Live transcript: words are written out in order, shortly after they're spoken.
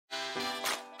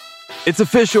It's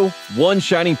official. One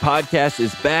Shining Podcast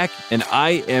is back, and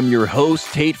I am your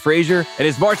host, Tate Frazier. And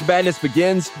as March Madness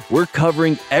begins, we're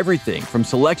covering everything from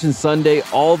Selection Sunday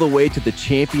all the way to the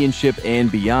championship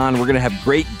and beyond. We're going to have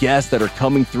great guests that are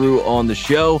coming through on the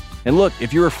show. And look,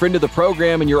 if you're a friend of the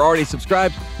program and you're already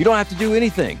subscribed, you don't have to do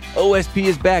anything. OSP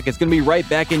is back. It's going to be right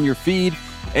back in your feed.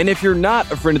 And if you're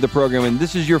not a friend of the program and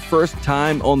this is your first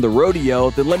time on the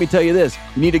rodeo, then let me tell you this.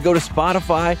 You need to go to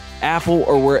Spotify, Apple,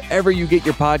 or wherever you get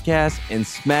your podcasts and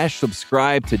smash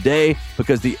subscribe today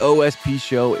because the OSP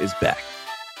show is back.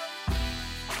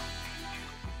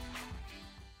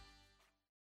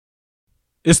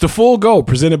 It's the Full Go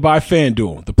presented by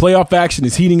FanDuel. The playoff action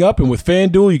is heating up, and with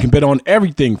FanDuel, you can bet on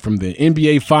everything from the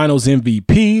NBA Finals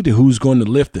MVP to who's going to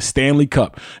lift the Stanley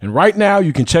Cup. And right now,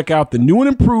 you can check out the new and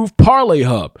improved Parlay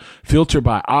Hub. Filter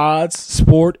by odds,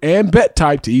 sport, and bet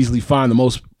type to easily find the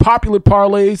most popular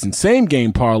parlays and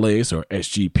same-game parlays, or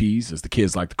SGPs as the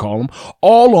kids like to call them,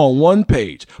 all on one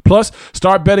page. Plus,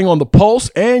 start betting on the pulse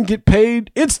and get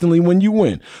paid instantly when you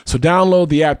win. So download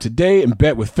the app today and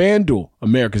bet with FanDuel,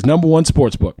 America's #1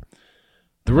 sportsbook.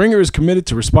 The Ringer is committed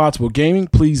to responsible gaming.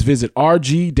 Please visit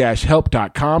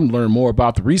rg-help.com to learn more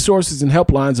about the resources and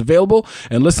helplines available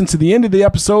and listen to the end of the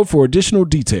episode for additional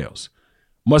details.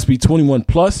 Must be 21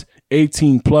 plus,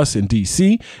 18 plus in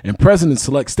D.C. and present in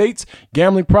select states.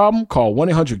 Gambling problem? Call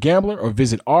 1-800-GAMBLER or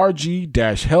visit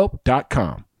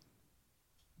rg-help.com.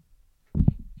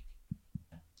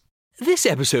 This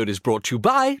episode is brought to you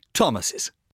by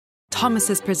Thomas's.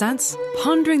 Thomas's presents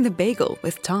Pondering the Bagel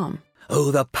with Tom. Oh,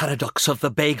 the paradox of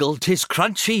the bagel. 'Tis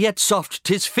crunchy yet soft,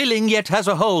 'tis filling yet has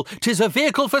a hole. 'Tis a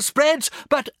vehicle for spreads,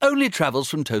 but only travels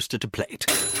from toaster to plate.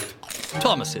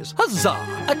 Thomas's,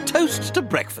 huzzah, a toast to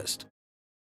breakfast.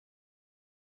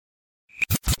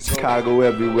 Chicago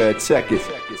everywhere, check it.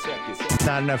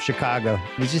 Not enough Chicago.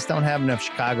 We just don't have enough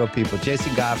Chicago people.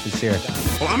 Jason Goff is here.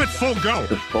 Well, I'm at Full Go.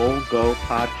 The Full Go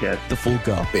Podcast. The Full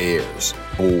Go. Bears,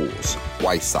 Bulls,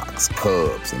 White Sox,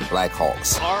 Cubs, and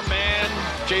Blackhawks. Our man,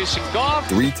 Jason Goff.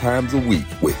 3 times a week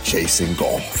with Jason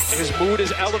Goff. His mood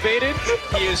is elevated.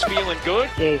 He is feeling good.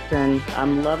 Jason,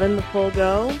 I'm loving the Full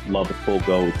Go. Love the Full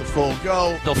Go. The Full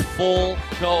Go. The Full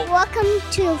Go. Welcome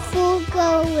to Full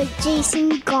Go with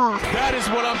Jason Goff. That is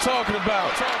what I'm talking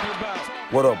about.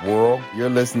 What up, world? You're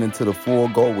listening to The Full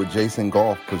Go with Jason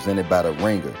Goff, presented by The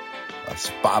Ringer, a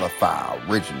Spotify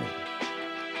original.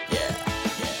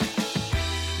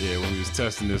 Yeah, when we was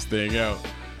testing this thing out,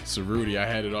 Cerruti, I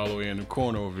had it all the way in the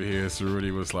corner over here.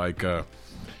 Cerruti was like,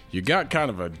 you got kind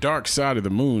of a dark side of the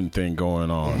moon thing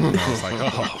going on. And I was like,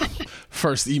 oh,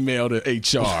 first email to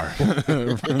HR.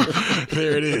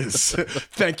 There it is.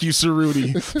 Thank you,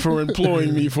 Cerruti, for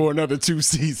employing me for another 2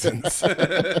 seasons.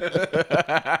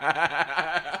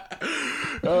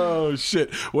 Oh,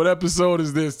 shit. What episode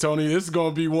is this, Tony? This is going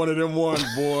to be one of them ones,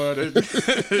 boy. Yeah,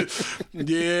 this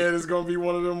is going to be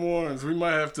one of them ones. We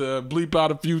might have to bleep out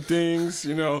a few things.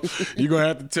 You know, you're going to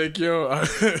have to take your,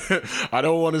 I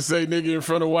don't want to say nigga in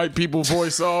front of white people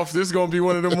voice off. This is going to be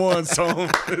one of them ones, Tom.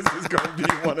 This is going to be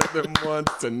one of them ones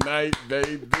tonight,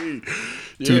 baby.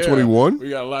 Yeah, 221?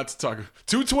 We got a lot to talk about.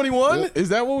 221? Yep. Is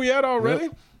that what we had already?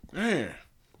 Yep.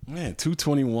 Man,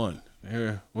 221.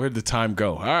 Yeah, where'd the time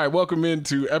go? All right, welcome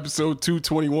into episode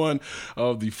 221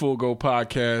 of the Full Go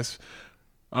Podcast.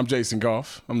 I'm Jason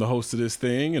Goff. I'm the host of this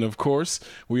thing. And, of course,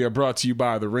 we are brought to you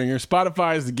by The Ringer.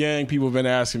 Spotify is the gang. People have been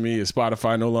asking me, is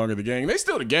Spotify no longer the gang? They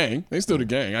still the gang.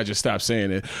 I just stopped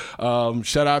saying it.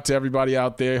 Shout out to everybody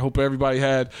out there. Hope everybody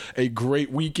had a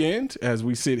great weekend as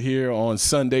we sit here on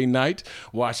Sunday night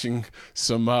watching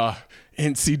some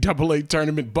NCAA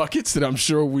tournament buckets that I'm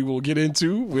sure we will get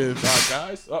into with our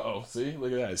guys. Uh-oh, see?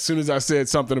 Look at that. As soon as I said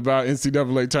something about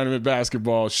NCAA tournament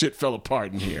basketball, shit fell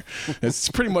apart in here. It's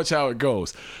pretty much how it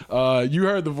goes. You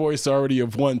heard the voice already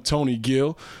of one Tony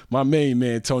Gill, my main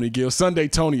man, Tony Gill. Sunday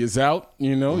Tony is out.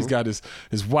 You know, He's got his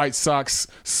White Sox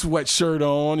sweatshirt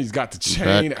on. He's got the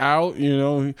chain out. You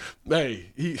know,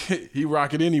 hey, he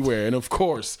rock it anywhere. And, of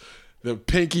course, the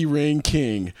pinky ring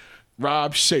king,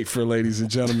 Rob Schaefer, ladies and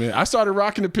gentlemen. I started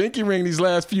rocking the pinky ring these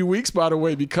last few weeks, by the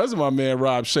way, because of my man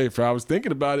Rob Schaefer. I was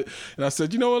thinking about it, and I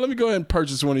said, you know what, let me go ahead and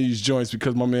purchase one of these joints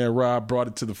because my man Rob brought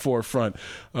it to the forefront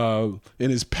in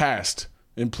his past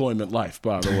employment life,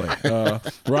 by the way.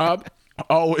 Rob,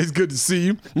 always good to see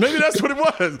you. Maybe that's what it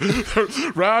was.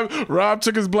 Rob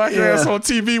took his black ass on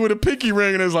TV with a pinky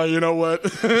ring and is like, you know what?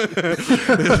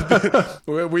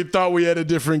 We thought we had a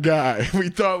different guy.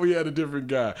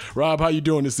 Rob, how you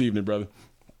doing this evening, brother?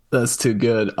 That's too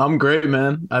good. I'm great,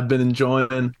 man. I've been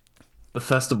enjoying the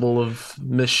Festival of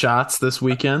Missed Shots this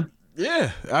weekend.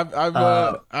 Yeah,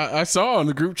 I saw on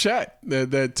the group chat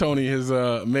that Tony has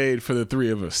made for the three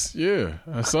of us. Yeah,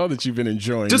 I saw that you've been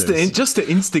enjoying just to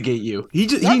instigate you. He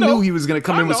knew he was going to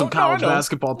come in with some college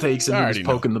basketball takes, and he was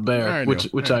poking the bear,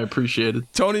 which I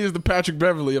appreciated. Tony is the Patrick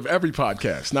Beverly of every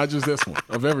podcast, not just this one,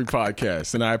 of every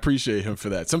podcast, and I appreciate him for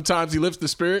that. Sometimes he lifts the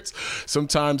spirits,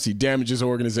 sometimes he damages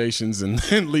organizations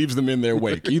and leaves them in their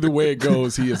wake. Either way it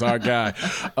goes, he is our guy.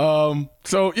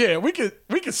 So yeah, we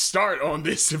could start on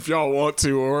this if y'all want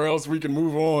to, or else we can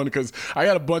move on because I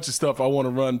got a bunch of stuff I want to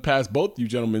run past both you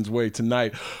gentlemen's way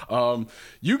tonight.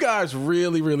 You guys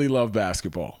really, really love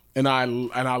basketball, and I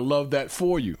love that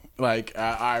for you. Like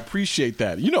I appreciate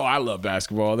that. You know, I love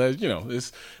basketball. That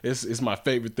it's my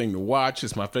favorite thing to watch.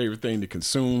 It's my favorite thing to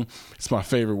consume. It's my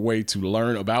favorite way to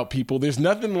learn about people. There's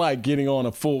nothing like getting on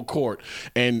a full court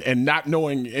and not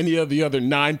knowing any of the other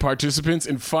 9 participants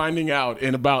and finding out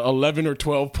in about 11 or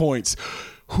 12 points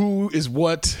who is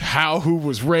what, how, who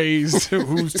was raised,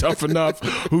 who's tough enough,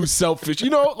 who's selfish. You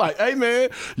know, like, hey, man,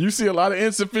 you see a lot of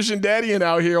insufficient daddying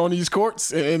out here on these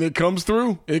courts, and it comes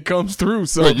through. It comes through.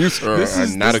 So you are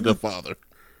not a good father.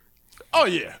 Oh,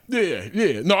 yeah.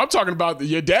 No, I'm talking about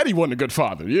your daddy wasn't a good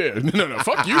father. Yeah. No,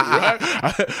 fuck you.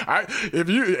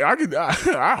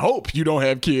 I hope you don't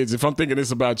have kids if I'm thinking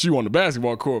this about you on the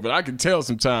basketball court, but I can tell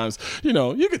sometimes,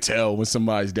 you could tell when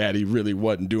somebody's daddy really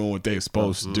wasn't doing what they were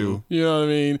supposed to do. You know what I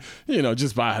mean?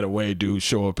 Just by the way dudes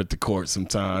show up at the court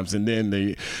sometimes, and then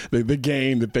the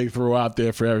game that they throw out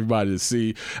there for everybody to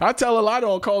see. I tell a lot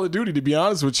on Call of Duty, to be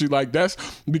honest with you, like that's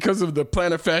because of the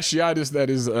plantar fasciitis that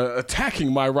is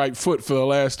attacking my right foot for the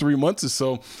last 3 months or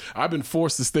so. I've been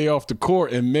forced to stay off the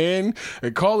court, and man,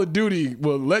 Call of Duty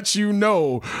will let you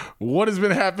know what has been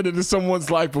happening to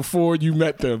someone's life before you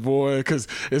met them, boy, because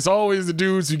it's always the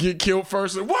dudes who get killed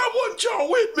first and why wasn't y'all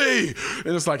with me?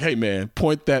 And it's like, hey man,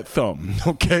 point that thumb,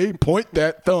 okay? Point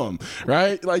that thumb,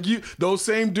 right? Like those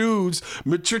same dudes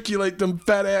matriculate them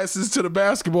fat asses to the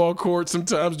basketball court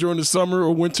sometimes during the summer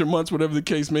or winter months, whatever the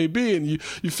case may be, and you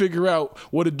figure out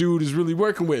what a dude is really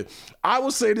working with. I will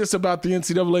say this about the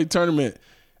NCAA tournament.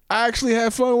 I actually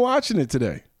had fun watching it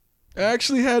today. I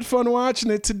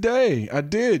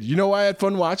did. You know why I had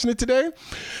fun watching it today?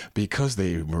 Because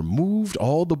they removed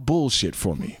all the bullshit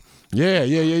for me. Yeah.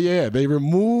 They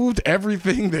removed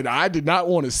everything that I did not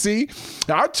want to see.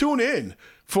 Now, I tune in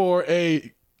for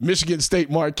a Michigan State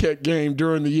Marquette game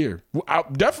during the year. I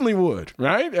definitely would,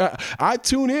 right? I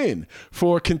tune in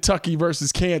for Kentucky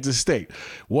versus Kansas State.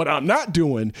 What I'm not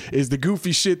doing is the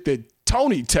goofy shit that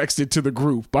Tony texted to the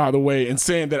group, by the way, and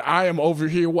saying that I am over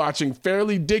here watching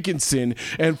Fairleigh Dickinson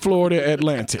and Florida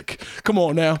Atlantic. Come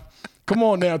on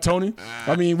now, Tony.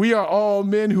 I mean, we are all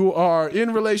men who are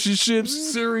in relationships,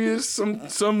 serious, some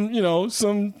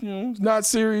not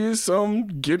serious, some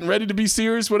getting ready to be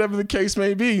serious, whatever the case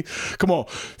may be. Come on.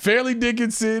 Fairleigh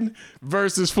Dickinson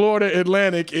versus Florida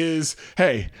Atlantic is,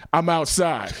 hey, I'm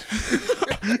outside.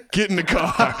 Get in the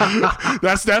car.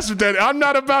 That's what that. I'm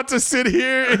not about to sit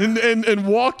here and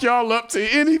walk y'all up to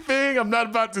anything. I'm not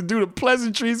about to do the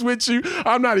pleasantries with you.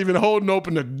 I'm not even holding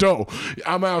open the door.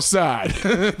 I'm outside.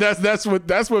 That's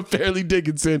what Fairleigh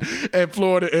Dickinson and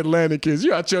Florida Atlantic is.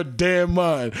 You out your damn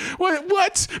mind.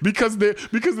 What? Because they're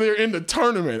in the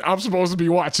tournament. I'm supposed to be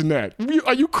watching that.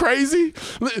 Are you crazy?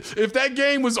 If that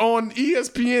game was on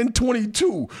ESPN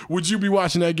 22, would you be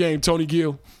watching that game, Tony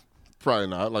Gill? Probably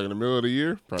not. Like in the middle of the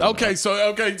year? Okay, no.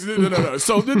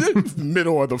 So the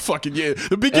middle of the fucking year.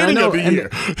 The beginning of the year.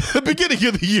 The beginning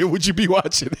of the year, would you be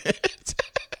watching it?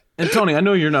 And Tony, I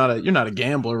know you're not a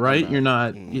gambler, right? You're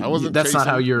not. I wasn't. That's chasing, not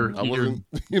how you're. I wasn't.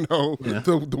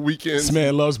 The weekend. This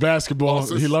man loves basketball.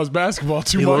 He loves basketball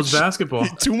too much. He loves basketball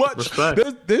too much.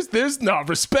 Respect. There's no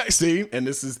respect. See, and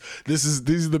these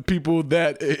are the people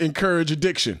that encourage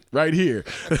addiction right here.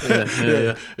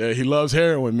 Yeah. He loves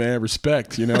heroin, man.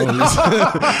 Respect. He's like,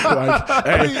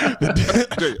 hey,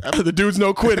 the dude's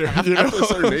no quitter. After a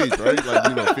certain age, right?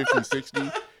 Like 50,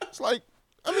 60. It's like.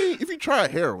 I mean, if you try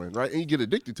heroin, right, and you get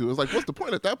addicted to it, it's like, what's the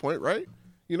point at that point, right?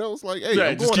 It's like, hey,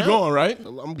 I'm just keep going, right?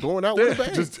 I'm going out with a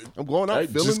bang. I'm going out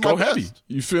feeling just my go heavy. best.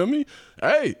 You feel me?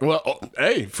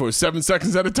 Hey, for 7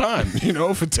 seconds at a time, for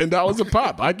 $10 a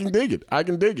pop. I can dig it.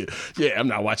 Yeah, I'm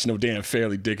not watching no damn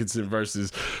Fairleigh Dickinson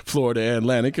versus Florida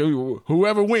Atlantic.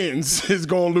 Whoever wins is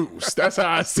going to lose. That's how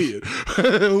I see it.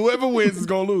 Whoever wins is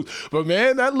going to lose. But,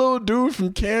 man, that little dude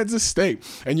from Kansas State.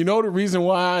 And you know the reason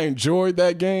why I enjoyed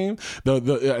that game?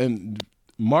 And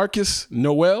Marcus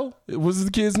Noel was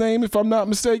the kid's name, if I'm not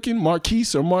mistaken.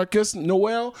 Marquise or Marcus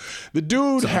Noel. The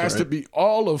dude has to be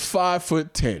all of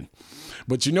 5'10".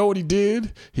 But you know what he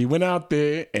did? He went out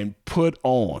there and put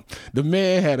on. The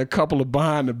man had a couple of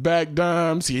behind the back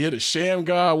dimes. He hit a sham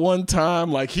guard one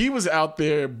time. Like, he was out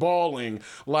there balling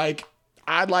like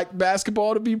I'd like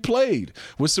basketball to be played,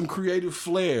 with some creative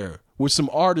flair, with some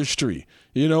artistry,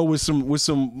 with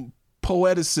some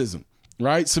poeticism.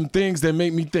 Right? Some things that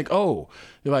make me think, oh,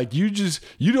 like you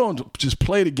don't just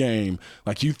play the game,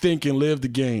 like you think and live the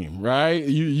game, right?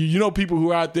 You know people who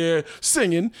are out there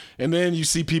singing, and then you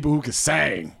see people who can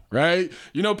sing, right?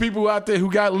 You know people out there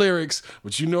who got lyrics,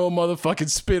 but you know a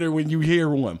motherfucking spitter when you hear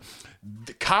one.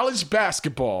 The college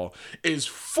basketball is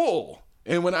full,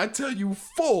 and when I tell you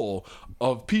full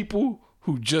of people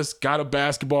who just got a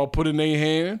basketball put in their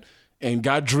hand and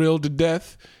got drilled to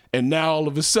death, and now all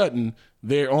of a sudden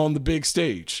they're on the big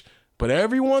stage. But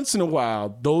every once in a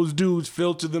while, those dudes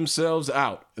filter themselves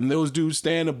out, and those dudes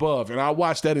stand above. And I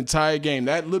watched that entire game.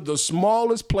 The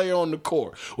smallest player on the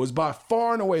court was by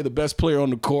far and away the best player on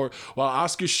the court, while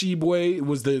Oscar Tshiebwe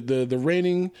was the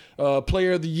reigning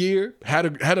player of the year. Had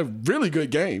a really good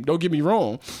game. Don't get me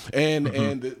wrong. And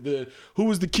who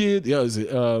was the kid? Yeah, is it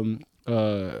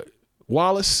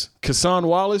Kassan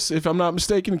Wallace, if I'm not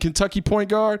mistaken, Kentucky point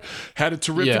guard, had a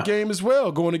terrific game as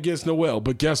well going against Noel.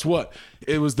 But guess what?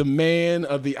 It was the man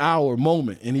of the hour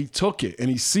moment, and he took it and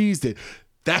he seized it.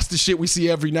 That's the shit we see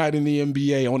every night in the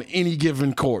NBA on any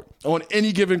given court. On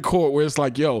any given court where it's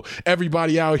like, yo,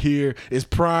 everybody out here is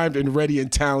primed and ready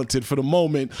and talented for the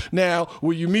moment. Now,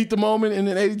 will you meet the moment in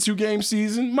an 82-game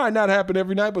season? Might not happen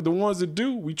every night, but the ones that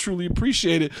do, we truly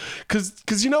appreciate it.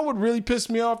 Because you know what really pissed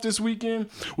me off this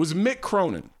weekend was Mick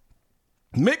Cronin.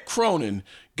 Mick Cronin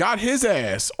got his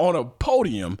ass on a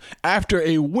podium after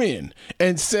a win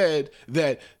and said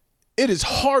that it is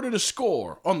harder to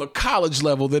score on the college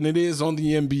level than it is on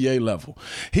the NBA level.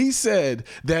 He said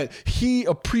that he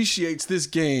appreciates this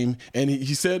game, and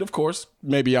he said, of course,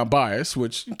 maybe I'm biased,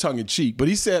 which tongue-in-cheek, but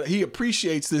he said he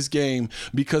appreciates this game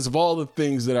because of all the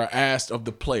things that are asked of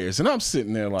the players. And I'm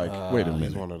sitting there like, wait a minute.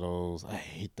 He's one of those. I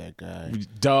hate that guy.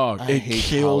 Dog, it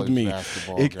killed me.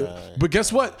 But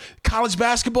guess what? College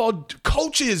basketball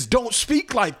coaches don't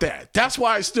speak like that. That's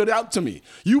why it stood out to me.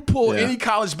 You pull any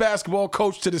college basketball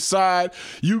coach to the side,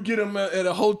 you get them at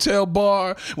a hotel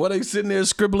bar while they sitting there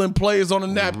scribbling plays on a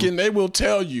napkin, they will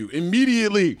tell you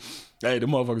immediately, hey, the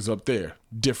motherfuckers up there,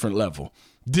 different level.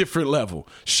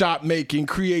 Shot making,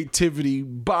 creativity,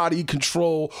 body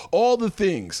control, all the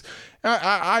things.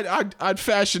 I'd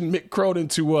fashion Mick Cronin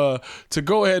to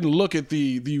go ahead and look at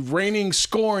the reigning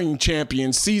scoring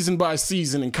champions season by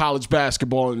season in college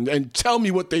basketball and tell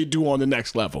me what they do on the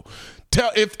next level.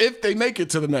 If they make it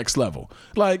to the next level.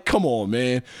 Like, come on,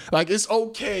 man. Like, it's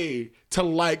okay to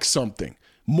like something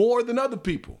more than other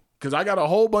people. Because I got a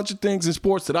whole bunch of things in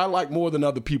sports that I like more than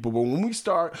other people. But when we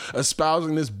start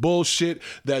espousing this bullshit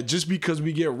that just because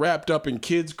we get wrapped up in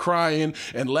kids crying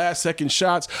and last-second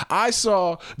shots, I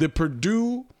saw the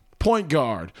Purdue point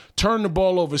guard turn the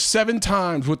ball over 7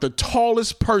 times with the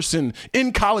tallest person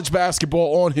in college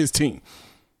basketball on his team.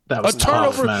 That was a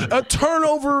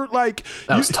turnover, like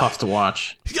that was tough to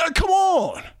watch. Yeah, come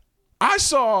on. I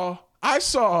saw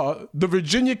the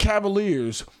Virginia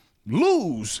Cavaliers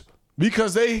lose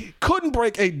because they couldn't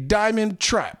break a diamond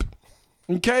trap.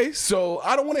 Okay, so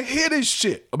I don't want to hear this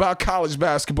shit about college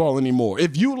basketball anymore.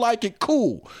 If you like it,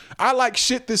 cool. I like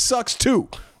shit that sucks too.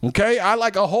 Okay, I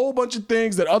like a whole bunch of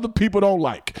things that other people don't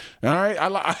like. All right, I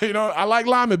like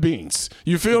lima beans.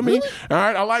 You feel me? All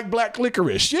right, I like black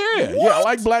licorice. Yeah, I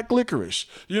like black licorice.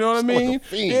 You know what I mean?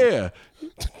 Yeah.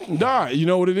 Nah, you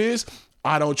know what it is?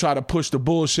 I don't try to push the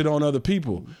bullshit on other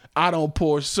people. I don't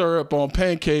pour syrup on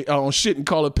shit and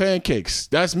call it pancakes.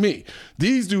 That's me.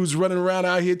 These dudes running around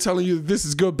out here telling you that this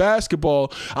is good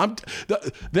basketball.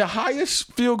 The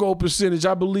highest field goal percentage,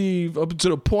 I believe, up to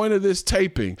the point of this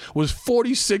taping, was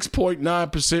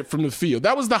 46.9% from the field.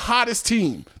 That was the hottest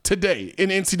team today in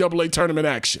NCAA tournament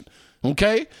action.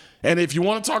 Okay? And if you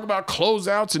want to talk about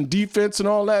closeouts and defense and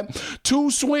all that,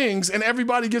 2 swings and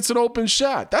everybody gets an open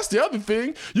shot. That's the other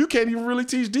thing. You can't even really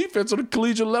teach defense on a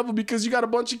collegiate level because you got a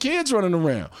bunch of kids running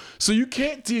around. So you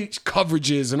can't teach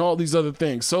coverages and all these other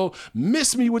things. So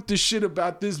miss me with this shit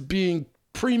about this being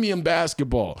premium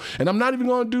basketball. And I'm not even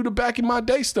going to do the back in my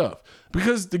day stuff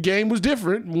because the game was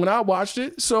different when I watched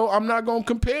it. So I'm not going to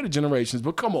compare the generations.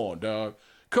 But come on, dog.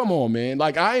 Come on, man.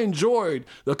 Like, I enjoyed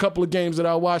the couple of games that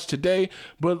I watched today,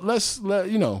 but let's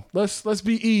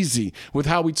be easy with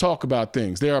how we talk about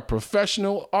things. There are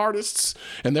professional artists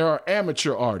and there are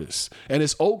amateur artists, and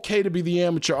it's okay to be the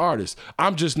amateur artist.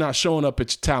 I'm just not showing up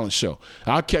at your talent show.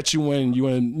 I'll catch you when you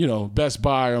in, Best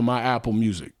Buy or my Apple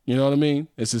Music. You know what I mean?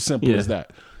 It's as simple as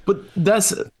that. But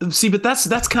that's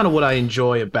kind of what I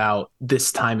enjoy about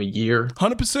this time of year.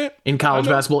 100% in college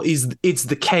basketball is it's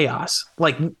the chaos.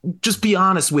 Like, just be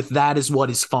honest with that is what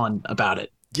is fun about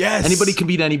it. Yes. Anybody can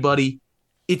beat anybody.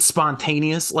 It's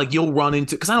spontaneous. Like, you'll run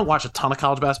into, because I don't watch a ton of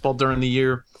college basketball during the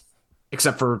year,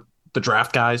 except for the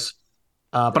draft guys.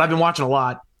 But I've been watching a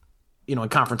lot, in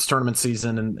conference tournament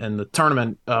season and the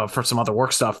tournament for some other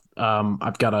work stuff.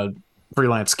 I've got a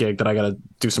freelance gig that I got to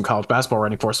do some college basketball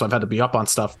writing for, so I've had to be up on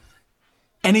stuff.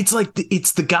 And it's like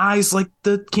it's the guys like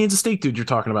the Kansas State dude you're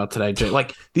talking about today, Jay.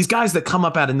 Like, these guys that come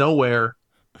up out of nowhere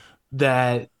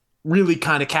that really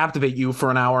kind of captivate you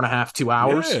for an hour and a half, 2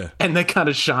 hours, and they kind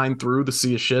of shine through the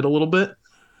sea of shit a little bit.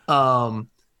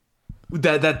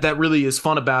 That really is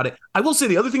fun about it. I will say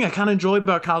the other thing I kind of enjoy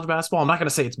about college basketball, I'm not going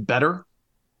to say it's better,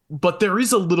 but there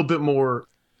is a little bit more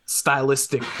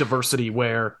stylistic diversity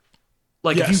where,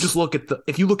 like, if you just look at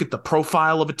the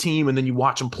profile of a team and then you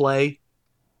watch them play,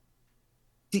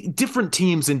 different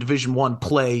teams in Division I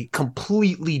play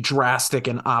completely drastic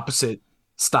and opposite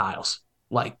styles,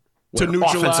 like to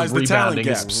neutralize the talent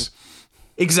gaps.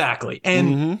 Exactly,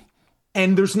 and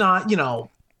there's not,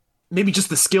 maybe just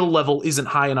the skill level isn't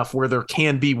high enough where there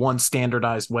can be one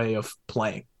standardized way of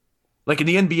playing. Like in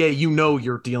the NBA,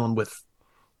 you're dealing with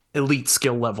elite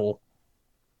skill level,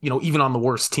 even on the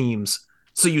worst teams.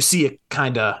 So you see it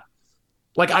kind of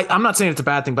like, I'm not saying it's a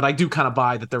bad thing, but I do kind of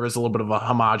buy that there is a little bit of a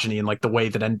homogeny in like the way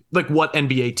that like what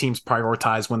NBA teams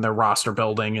prioritize when they're roster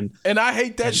building. And I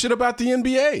hate that shit about the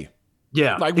NBA.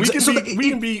 Yeah, like we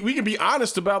can be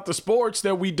honest about the sports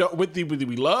that we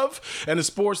love and the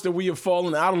sports that we have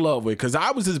fallen out of love with. Because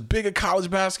I was as big a college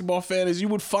basketball fan as you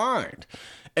would find,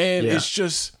 and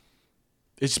it's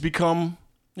become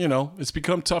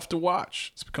tough to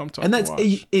watch. It's become tough. And to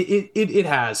watch. It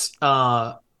has.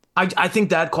 I think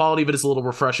that quality of it is a little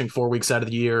refreshing 4 weeks out of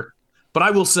the year. But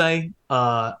I will say,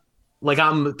 like,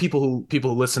 I'm people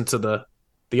who listen to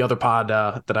the other pod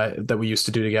that we used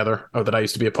to do together, or that I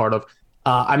used to be a part of.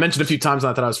 I mentioned a few times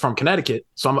that I was from Connecticut,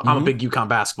 so I'm a big UConn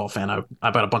basketball fan. I've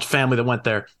got a bunch of family that went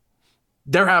there.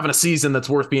 They're having a season that's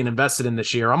worth being invested in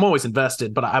this year. I'm always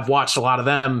invested, but I've watched a lot of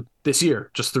them this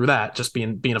year just through that, just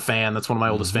being a fan. That's one of my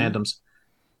oldest fandoms.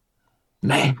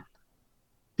 Man,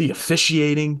 the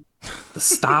officiating, the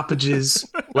stoppages,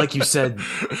 like you said,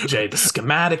 Jay, the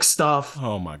schematic stuff.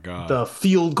 Oh my God. The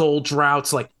field goal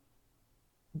droughts. Like,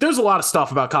 there's a lot of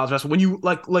stuff about college basketball when you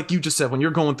like you just said, when you're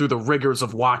going through the rigors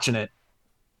of watching it,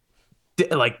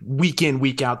 like week in,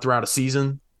 week out throughout a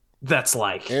season. That's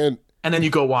like, and then you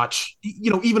go watch,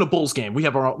 even a Bulls game. We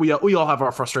all have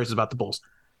our frustrations about the Bulls,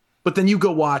 but then you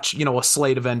go watch, a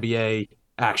slate of NBA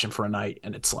action for a night,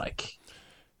 and it's like,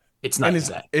 it's not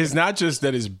that. It's not just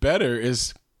that it's better.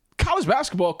 Is college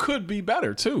basketball could be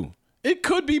better too. It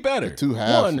could be better. The two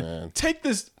halves, man. Take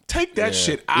that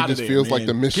shit out of there. It just feels like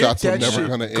the missed shots are never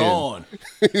going to end.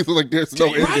 It's like there's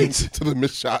no ending to the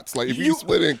missed shots. Like, if you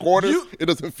split it in quarters, it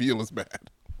doesn't feel as bad.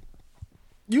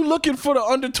 You looking for the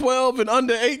under 12 and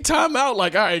under 8 timeout?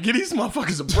 Like, all right, give these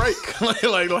motherfuckers a break.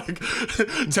 like,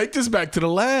 take this back to the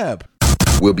lab.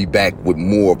 We'll be back with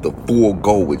more of the Full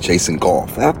Go with Jason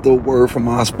Goff after a word from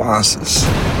our sponsors.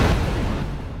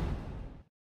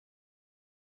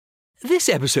 This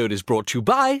episode is brought to you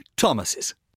by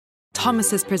Thomas's.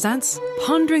 Thomas's presents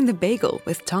Pondering the Bagel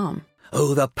with Tom.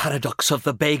 Oh, the paradox of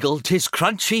the bagel. 'Tis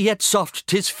crunchy yet soft,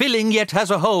 'tis filling yet has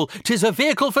a hole. 'Tis a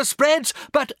vehicle for spreads,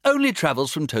 but only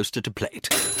travels from toaster to plate.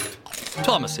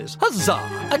 Thomas's,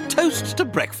 huzzah, a toast to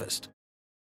breakfast.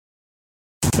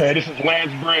 Hey, this is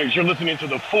Lance Briggs. You're listening to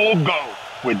The Full Go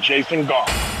with Jason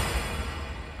Goff.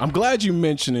 I'm glad you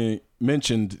mentioned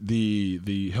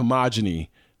the homogeny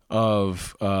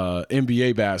of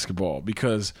NBA basketball,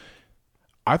 because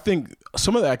I think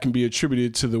some of that can be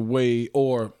attributed to the way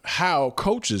or how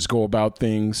coaches go about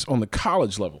things on the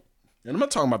college level. And I'm not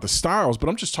talking about the styles, but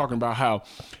I'm just talking about how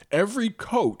every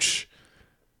coach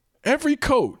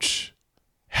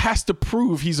has to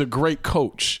prove he's a great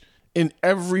coach in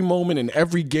every moment, in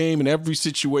every game, in every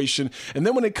situation. And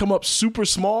then when they come up super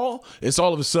small, it's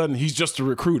all of a sudden he's just a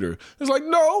recruiter. It's like,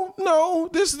 no,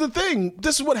 this is the thing.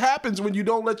 This is what happens when you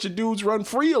don't let your dudes run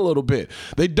free a little bit.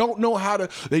 They don't know how to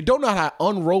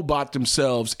unrobot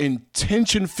themselves in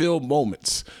tension-filled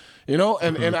moments.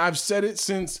 And I've said it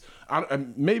since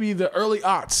maybe the early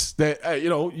aughts that,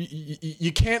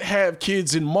 you can't have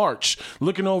kids in March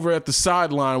looking over at the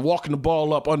sideline, walking the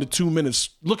ball up under 2 minutes,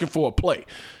 looking for a play.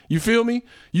 You feel me?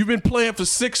 You've been playing for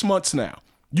 6 months now.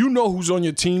 You know who's on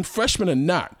your team, freshman or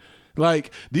not.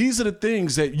 Like, these are the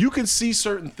things that you can see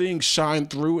certain things shine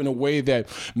through in a way that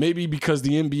maybe because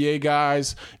the NBA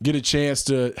guys get a chance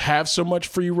to have so much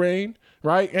free reign,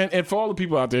 right? And for all the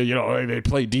people out there, they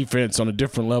play defense on a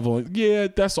different level. Yeah,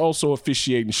 that's also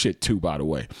officiating shit too, by the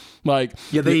way. Like,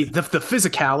 yeah, the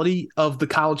physicality of the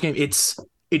college game, it's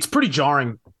pretty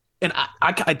jarring, and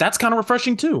I that's kind of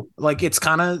refreshing too. Like, it's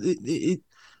kind of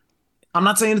I'm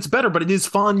not saying it's better, but it is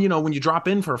fun, when you drop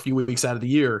in for a few weeks out of the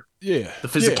year. Yeah, the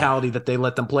physicality that they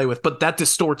let them play with, but that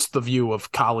distorts the view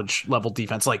of college level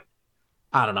defense. Like,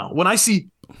 I don't know. When I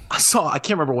saw, I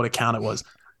can't remember what account it was.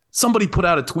 Somebody put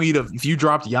out a tweet of, if you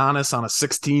dropped Giannis on a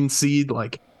 16 seed,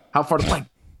 like, how far to play?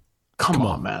 Come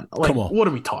on, man. Like, come on. What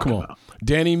are we talking about?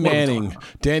 Danny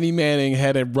Manning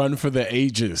had a run for the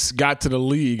ages, got to the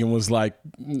league and was like,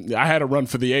 I had a run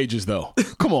for the ages though.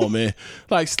 Come on, man.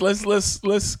 Like,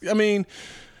 let's, I mean,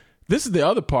 this is the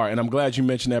other part, and I'm glad you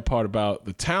mentioned that part about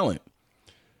the talent.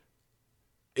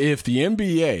 If the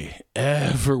NBA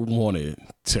ever wanted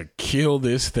to kill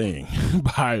this thing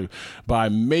by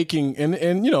making and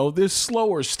there's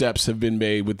slower steps have been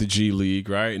made with the G League,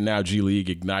 right? And now G League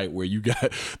Ignite, where you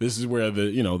got this is where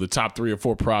the top 3 or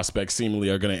 4 prospects seemingly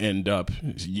are going to end up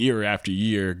year after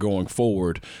year going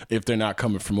forward if they're not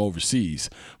coming from overseas.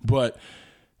 But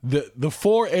the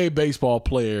 4A baseball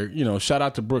player, shout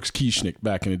out to Brooks Kieschnick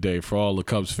back in the day for all the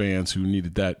Cubs fans who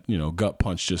needed that, gut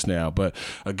punch just now. But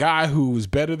a guy who was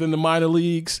better than the minor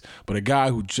leagues, but a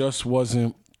guy who just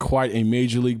wasn't quite a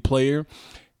major league player.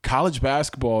 College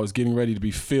basketball is getting ready to be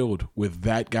filled with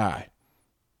that guy.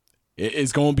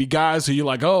 It's going to be guys who you're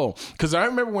like, oh, because I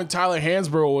remember when Tyler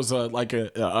Hansborough was an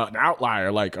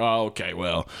outlier. Like, oh, okay,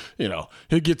 well,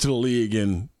 he'll get to the league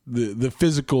and the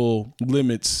physical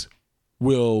limits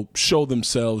will show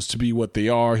themselves to be what they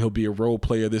are. He'll be a role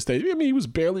player this day. I mean, he was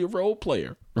barely a role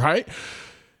player, right?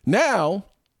 Now,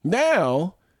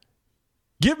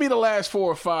 give me the last 4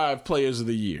 or 5 players of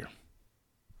the year,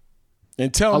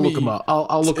 and tell me. I'll look them up.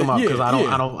 I'll look them up because I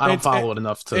don't follow it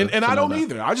enough to. And I don't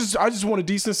either. I just want a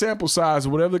decent sample size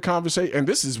of whatever the conversation. And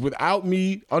this is without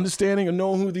me understanding or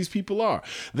knowing who these people are.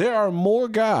 There are more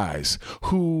guys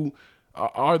who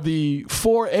are the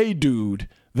 4A dude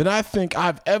than I think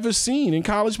I've ever seen in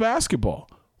college basketball,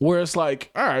 where it's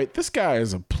like, all right, this guy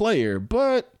is a player,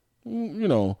 but,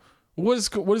 what is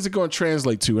it going to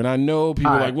translate to? And I know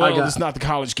people are like, well, it's not the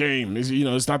college game.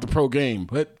 It's not the pro game.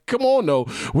 But come on, though.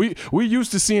 We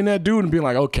used to seeing that dude and being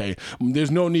like, okay,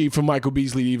 there's no need for Michael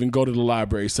Beasley to even go to the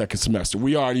library second semester.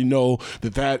 We already know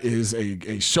that is a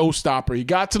showstopper. He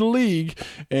got to the league,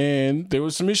 and there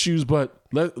was some issues, but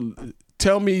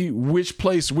tell me which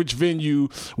place, which venue,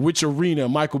 which arena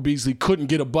Michael Beasley couldn't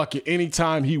get a bucket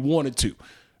anytime he wanted to,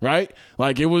 right?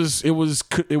 Like it was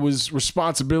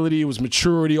responsibility, it was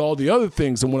maturity, all the other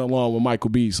things that went along with Michael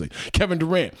Beasley. Kevin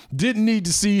Durant didn't need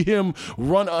to see him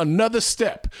run another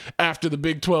step after the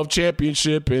Big 12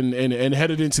 championship and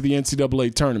headed into the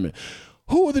NCAA tournament.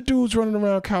 Who are the dudes running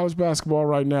around college basketball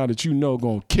right now that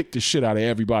going to kick the shit out of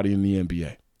everybody in the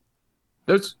NBA?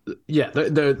 There's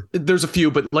a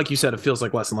few, but like you said, it feels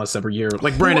like less and less every year.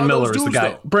 Like Brandon Miller is the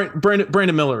guy.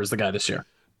 Brandon Miller is the guy this year.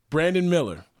 Brandon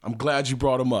Miller. I'm glad you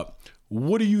brought him up.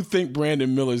 What do you think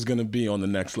Brandon Miller is going to be on the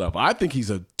next level? I think he's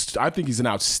an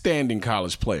outstanding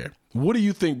college player. What do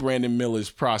you think Brandon Miller's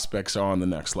prospects are on the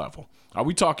next level? Are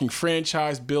we talking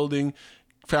franchise building,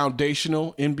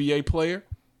 foundational NBA player?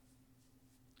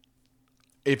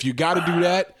 If you got to do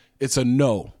that, it's a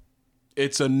no.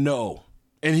 It's a no.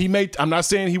 And I'm not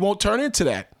saying he won't turn into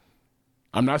that.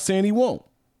 I'm not saying he won't,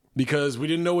 because we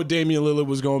didn't know what Damian Lillard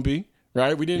was going to be,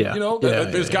 right? We didn't,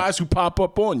 there's guys who pop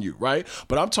up on you, right?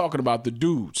 But I'm talking about the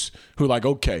dudes who are like,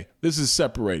 okay, this is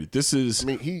separated. This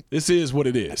is what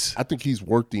it is. I think he's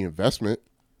worth the investment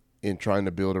in trying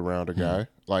to build around a guy.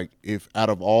 Like, if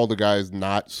out of all the guys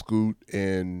not Scoot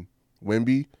and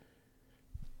Wemby,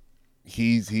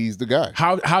 he's the guy.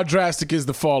 How drastic is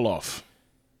the fall off?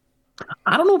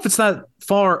 I don't know if it's that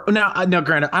far. Now,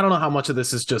 granted, I don't know how much of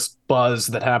this is just buzz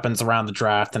that happens around the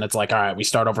draft, and it's like, all right, we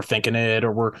start overthinking it,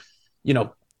 or we're,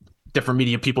 different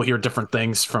media people hear different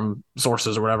things from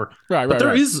sources or whatever. Right. But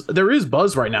there is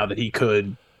buzz right now that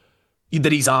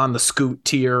he's on the Scoot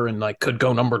tier and like could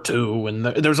go number 2, and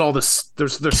there's all this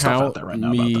there's stuff out there right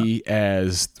now. Count me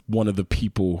as one of the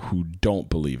people who don't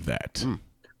believe that.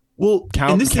 Well,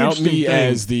 count me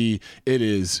as it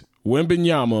is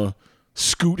Wembanyama,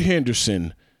 Scoot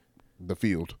Henderson, the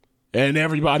field, and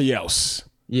everybody else.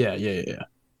 Yeah.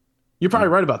 You're probably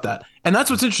right about that. And that's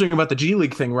what's interesting about the G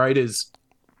League thing, right? Is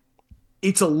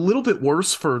it's a little bit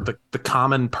worse for the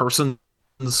common person's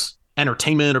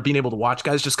entertainment or being able to watch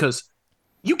guys, just because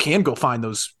you can go find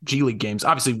those G League games.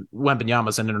 Obviously,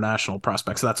 Wembanyama's an international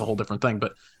prospect, so that's a whole different thing.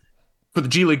 But for the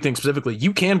G League thing specifically,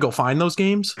 you can go find those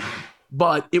games.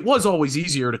 But it was always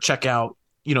easier to check out,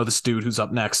 this dude who's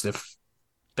up next if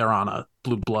they're on a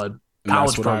blue blood And college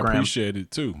that's what program. I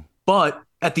appreciated too. But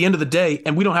at the end of the day,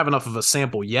 and we don't have enough of a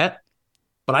sample yet,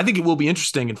 but I think it will be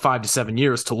interesting in 5 to 7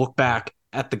 years to look back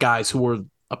at the guys who were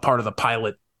a part of the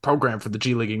pilot program for the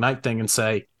G League Ignite thing and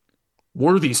say,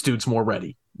 were these dudes more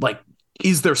ready? Like,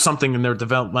 is there something in their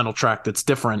developmental track that's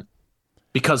different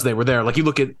because they were there? Like, you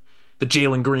look at the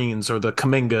Jalen Greens or the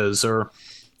Kumingas or,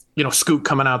 Scoot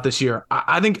coming out this year.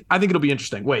 I think it'll be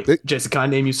interesting. Wait, Jason, can I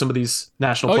name you some of these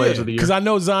national players of the year? Because I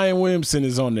know Zion Williamson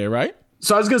is on there, right?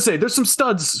 So I was going to say, there's some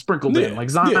studs sprinkled in.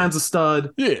 Like Zion's a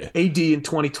stud. Yeah. AD in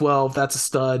 2012, that's a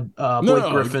stud.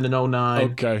 Blake Griffin in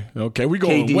 09. Okay. We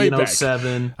going KD way in back.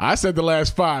 07. I said the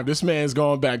last 5. This man's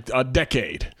going back a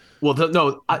decade.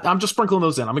 Well, I'm just sprinkling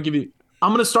those in. I'm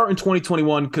going to start in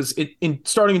 2021 because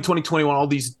starting in 2021, all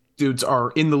these dudes are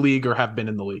in the league or have been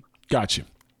in the league. Gotcha.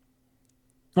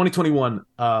 2021,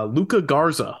 Luka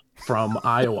Garza from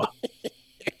Iowa.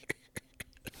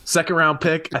 Second round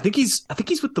pick. I think he's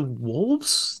with the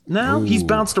Wolves now. Ooh. He's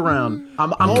bounced around.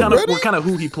 We're kind of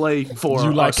who he played for.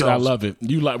 You like ourselves. it? I love it.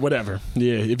 You like whatever.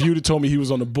 Yeah. If you'd have told me he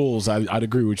was on the Bulls, I'd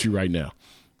agree with you right now.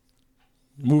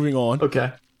 Moving on.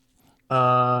 Okay.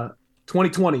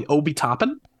 2020, Obi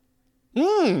Toppin. He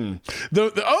was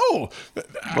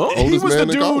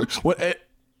the dude.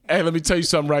 Hey, let me tell you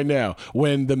something right now.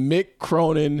 When the Mick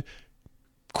Cronin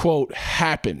quote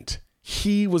happened,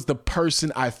 he was the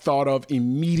person I thought of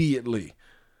immediately.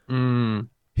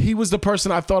 He was the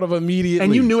person I thought of immediately.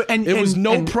 And you knew it. And it was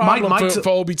no problem for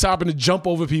Obi Toppin to jump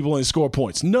over people and score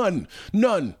points. None.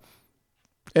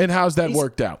 And how's that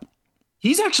worked out?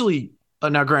 He's actually,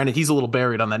 now granted, he's a little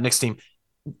buried on that Knicks team.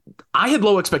 I had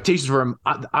low expectations for him.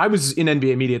 I was in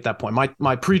NBA media at that point.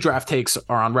 My pre-draft takes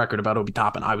are on record about Obi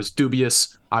Toppin. I was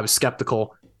dubious. I was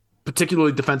skeptical,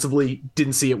 particularly defensively.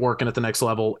 Didn't see it working at the next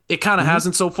level. It kind of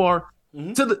hasn't so far.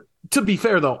 To be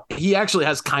fair, though, he actually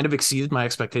has kind of exceeded my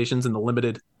expectations in the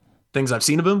limited things I've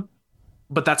seen of him.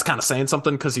 But that's kind of saying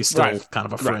something because he's still kind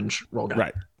of a fringe role guy.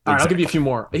 Right. All right, I'll give you a few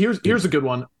more. Here's a good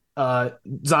one.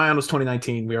 Zion was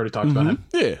 2019. We already talked about him.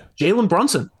 Yeah. Jalen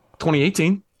Brunson,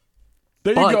 2018.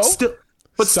 There you go.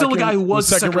 Still a guy who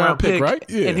was a second round pick, right?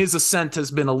 Yeah. And his ascent has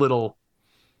been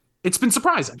it's been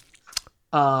surprising.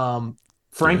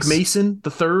 Frank Mason,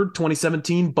 the third,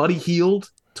 2017. Buddy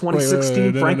Hield,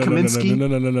 2016. Frank Kaminsky.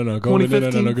 No. Go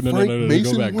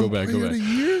back.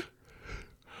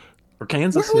 For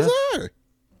Kansas, Where was I?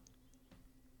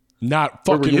 Not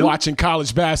fucking watching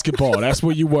college basketball. That's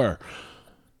where you were.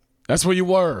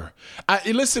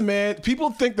 Listen, man, people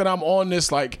think that I'm on this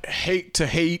like hate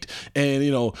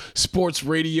and, sports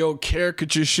radio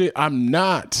caricature shit. I'm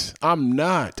not.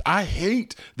 I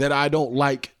hate that I don't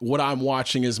like what I'm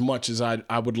watching as much as I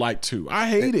would like to. I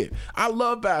hate it. I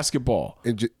love basketball.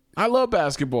 I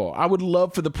would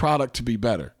love for the product to be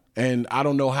better. And I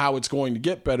don't know how it's going to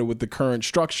get better with the current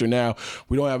structure. Now,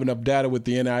 we don't have enough data with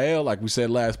the NIL, like we said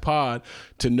last pod,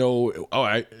 to know, all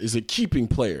right, is it keeping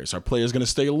players? Are players going to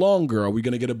stay longer? Are we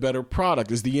going to get a better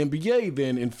product? Is the NBA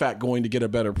then, in fact, going to get a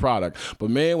better product? But,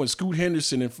 man, when Scoot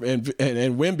Henderson and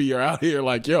Wemby are out here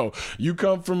like, yo, you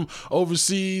come from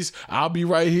overseas, I'll be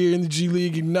right here in the G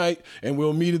League Ignite, and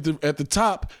we'll meet at the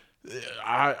top,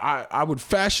 I would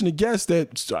fashion a guess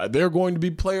that there are going to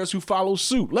be players who follow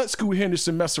suit. Let Scoot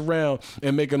Henderson mess around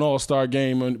and make an all-star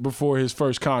game before his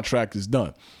first contract is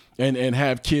done. And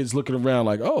have kids looking around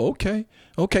like, oh, okay.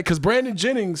 Because Brandon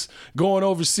Jennings going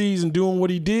overseas and doing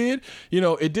what he did,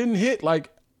 it didn't hit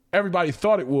like everybody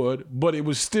thought it would, but it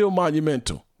was still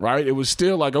monumental, right? It was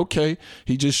still like, okay,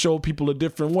 he just showed people a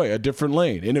different way, a different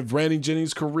lane. And if Brandon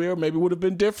Jennings' career maybe would have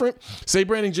been different, say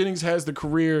Brandon Jennings has the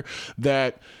career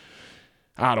that –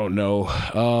 I don't know.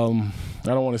 I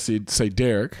don't want to say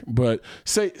Derek, but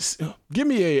give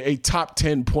me a top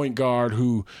 10 point guard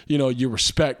who, you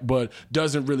respect, but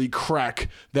doesn't really crack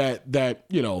that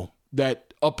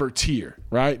upper tier,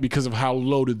 right? Because of how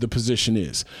loaded the position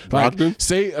is. Like,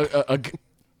 say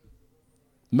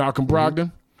Malcolm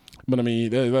Brogdon. But I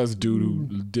mean, that's a dude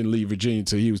who didn't leave Virginia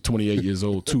until he was 28 years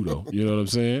old too, though. You know what I'm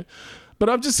saying? But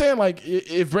I'm just saying, like,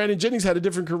 if Brandon Jennings had a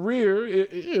different career,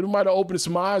 it might have opened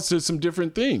some eyes to some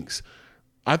different things.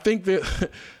 I think the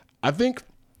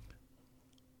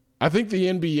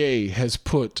NBA has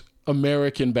put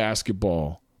American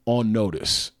basketball on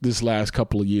notice this last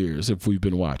couple of years, if we've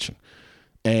been watching.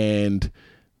 And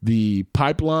the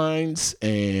pipelines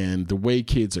and the way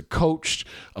kids are coached,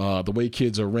 the way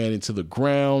kids are ran into the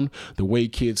ground, the way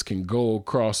kids can go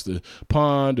across the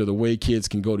pond, or the way kids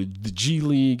can go to the G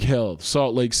League. Hell,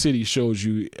 Salt Lake City shows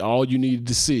you all you needed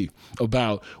to see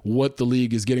about what the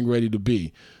league is getting ready to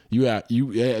be.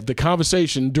 The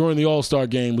conversation during the All-Star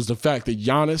game was the fact that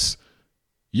Giannis,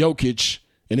 Jokic,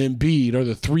 and Embiid are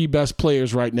the 3 best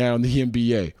players right now in the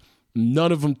NBA.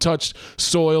 None of them touched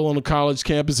soil on a college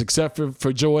campus except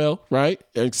for Joel, right?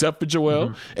 Except for Joel.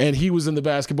 Mm-hmm. And he was in the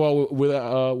basketball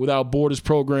without Borders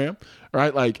program,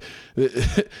 right? Like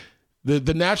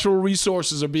the natural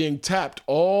resources are being tapped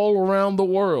all around the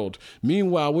world.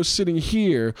 Meanwhile, we're sitting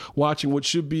here watching what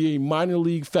should be a minor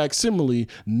league facsimile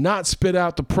not spit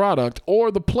out the product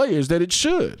or the players that it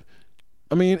should.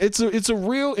 I mean, it's a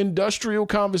real industrial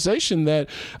conversation that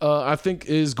I think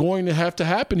is going to have to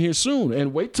happen here soon.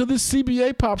 And wait till this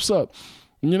CBA pops up.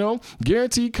 You know,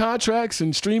 guaranteed contracts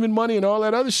and streaming money and all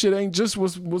that other shit ain't just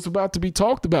what's about to be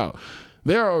talked about.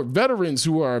 There are veterans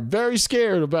who are very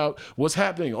scared about what's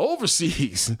happening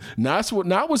overseas, not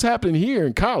what's happening here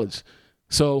in college.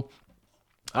 So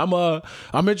I'm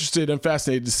interested and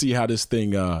fascinated to see how this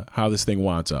thing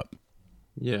winds up.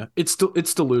 Yeah, it's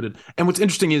diluted. And what's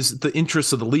interesting is the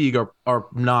interests of the league are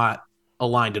not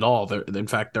aligned at all. In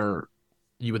fact, they're,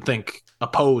 you would think,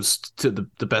 opposed to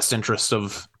the best interest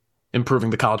of improving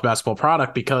the college basketball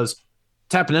product, because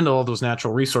tapping into all those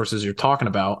natural resources you're talking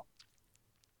about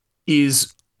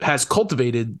has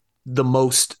cultivated the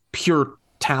most pure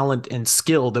talent and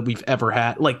skill that we've ever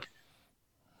had. Like,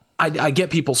 I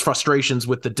get people's frustrations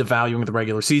with the devaluing of the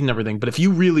regular season and everything, but if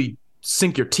you really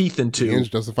sink your teeth into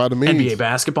NBA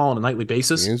basketball on a nightly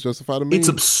basis, it's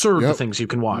absurd the things you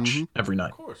can watch every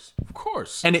night. Of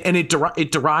course. And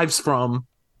it derives from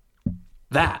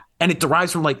that. And it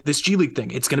derives from like this G League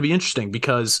thing. It's going to be interesting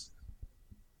because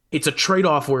it's a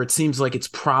trade-off where it seems like it's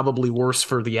probably worse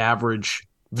for the average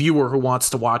viewer who wants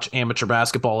to watch amateur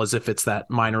basketball as if it's that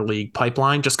minor league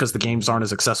pipeline, just because the games aren't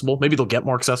as accessible. Maybe they'll get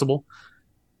more accessible.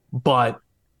 But,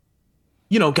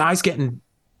 you know, guys getting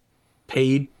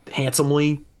paid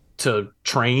handsomely to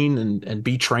train and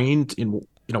be trained in,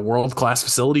 you know, world-class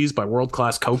facilities by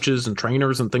world-class coaches and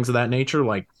trainers and things of that nature.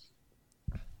 Like,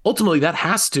 ultimately that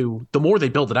has to, the more they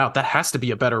build it out, that has to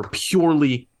be a better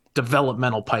purely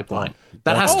developmental pipeline.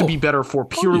 That has to be better for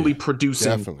purely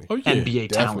producing NBA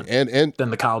talent than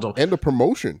the college. And the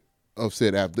promotion of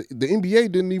said app. The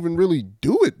NBA didn't even really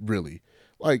do it, really.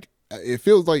 Like, it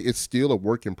feels like it's still a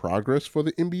work in progress for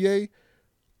the NBA.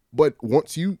 But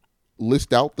once you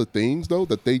list out the things, though,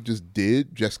 that they just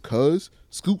did just because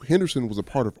Scoot Henderson was a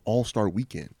part of All-Star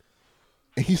Weekend.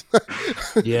 And he's not,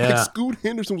 like, Scoot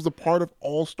Henderson was a part of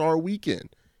All-Star Weekend.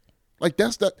 Like,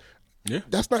 that's not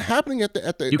happening at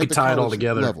the you could tie it all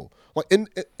together level. Like, and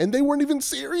they weren't even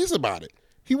serious about it.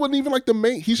 He wasn't even like the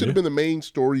main. He should have been the main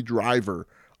story driver,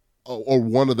 or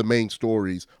one of the main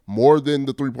stories, more than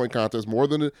the 3-point contest, more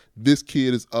than this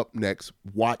kid is up next.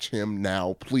 Watch him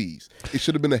now, please. It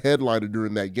should have been a headliner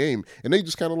during that game, and they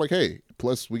just kind of like, hey,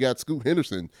 plus we got Scoot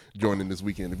Henderson joining this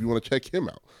weekend if you want to check him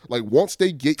out. Like, once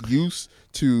they get used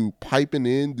to piping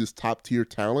in this top tier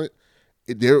talent,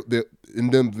 and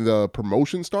then the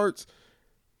promotion starts,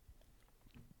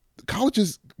 college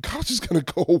is gonna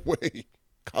go away.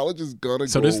 College is gonna go away.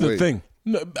 So this is the thing.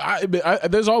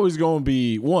 There's always going to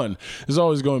be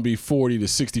 40 to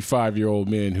 65-year-old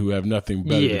men who have nothing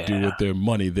better to do with their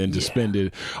money than to spend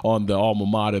it on the alma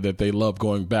mater that they love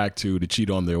going back to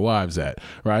cheat on their wives at,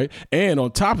 right? And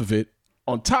on top of it,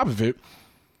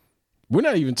 we're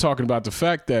not even talking about the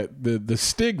fact that the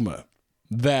stigma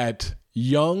that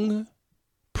young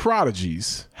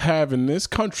prodigies have in this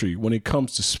country when it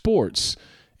comes to sports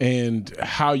and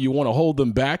how you want to hold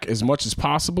them back as much as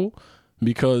possible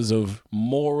because of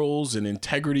morals and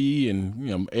integrity and,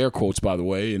 you know, air quotes, by the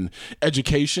way, and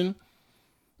education.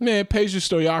 Man, Peja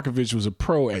Stojakovic was a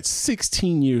pro at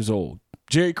 16 years old.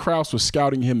 Jerry Krause was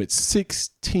scouting him at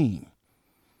 16.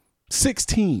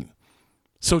 16.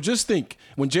 So just think,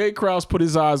 when Jerry Krause put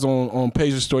his eyes on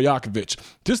Peja Stojakovic,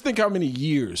 just think how many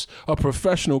years of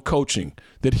professional coaching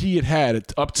that he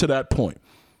had up to that point,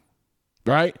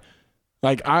 right?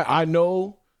 Like, I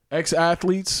know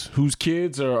ex-athletes whose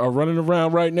kids are running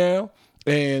around right now,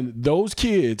 and those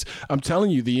kids, I'm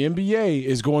telling you, the NBA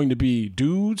is going to be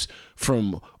dudes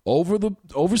from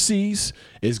overseas,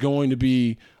 is going to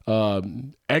be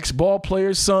ex-ball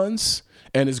players' sons,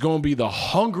 and it's going to be the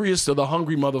hungriest of the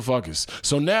hungry motherfuckers.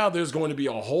 So now there's going to be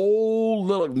a whole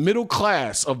little middle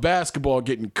class of basketball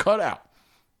getting cut out.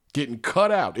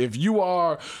 If you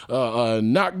are a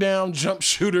knockdown jump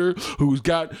shooter who's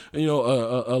got, you know,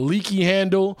 a leaky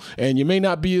handle and you may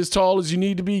not be as tall as you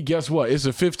need to be, guess what? It's a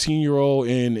 15-year-old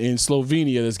in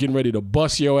Slovenia that's getting ready to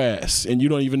bust your ass and you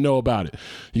don't even know about it.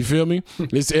 You feel me?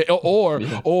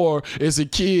 Or it's a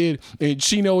kid in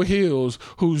Chino Hills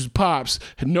whose pops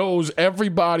knows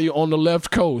everybody on the left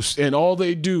coast and all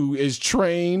they do is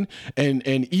train and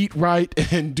eat right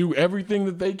and do everything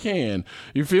that they can.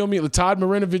 You feel me? Todd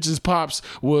Marinovich bitch's pops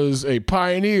was a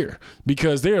pioneer,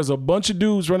 because there's a bunch of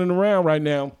dudes running around right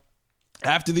now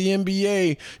after the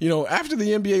NBA, after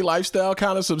the NBA lifestyle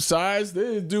kind of subsides.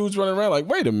 There's dudes running around like,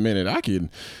 wait a minute, I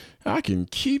can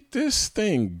keep this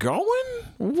thing going?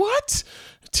 What?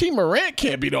 Morant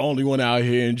can't be the only one out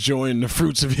here enjoying the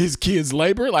fruits of his kids'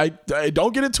 labor. Like,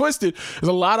 don't get it twisted. There's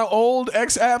a lot of old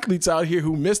ex-athletes out here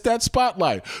who missed that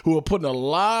spotlight, who are putting a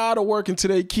lot of work into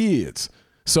their kids.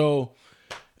 So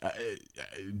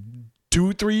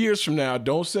 2-3 years from now,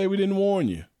 don't say we didn't warn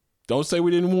you. Don't say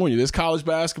we didn't warn you. This college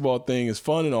basketball thing is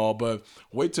fun and all, but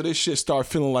wait till this shit start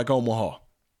feeling like Omaha.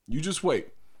 You just wait.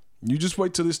 You just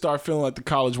wait till they start feeling like the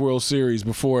College World Series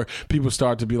before people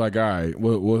start to be like, all right,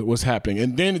 what's happening?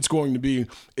 And then it's going to be,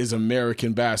 is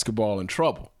American basketball in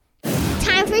trouble?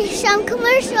 Time for some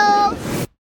commercials.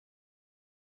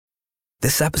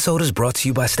 This episode is brought to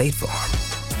you by State Farm.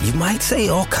 You might say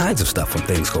all kinds of stuff when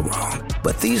things go wrong,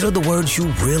 but these are the words you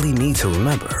really need to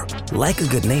remember. Like a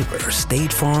good neighbor,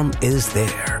 State Farm is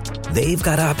there. They've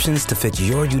got options to fit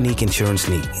your unique insurance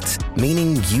needs,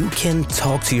 meaning you can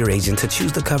talk to your agent to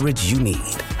choose the coverage you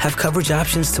need, have coverage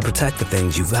options to protect the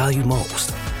things you value most,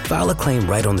 file a claim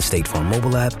right on the State Farm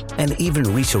mobile app, and even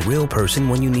reach a real person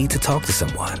when you need to talk to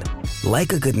someone.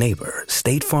 Like a good neighbor,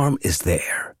 State Farm is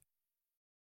there.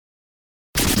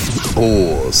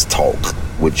 Bulls Talk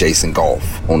with Jason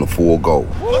Goff on the Full Go.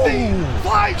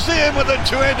 Flies in with a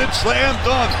two-handed slam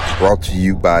dunk. Brought to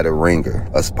you by The Ringer,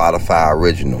 a Spotify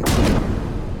original.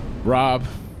 Rob,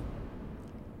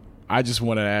 I just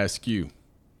want to ask you,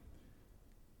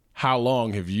 how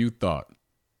long have you thought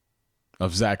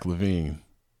of Zach LaVine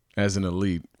as an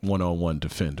elite one-on-one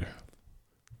defender?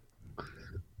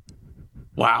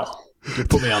 Wow. You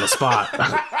put me on the spot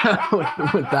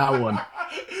with that one.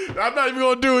 I'm not even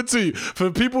going to do it to you. For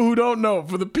the people who don't know,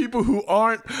 for the people who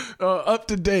aren't up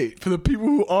to date, for the people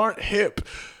who aren't hip,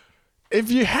 if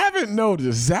you haven't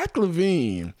noticed, Zach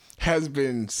LaVine has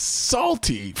been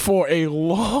salty for a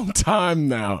long time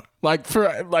now. For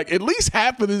at least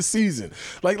half of this season.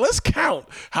 Let's count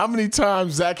how many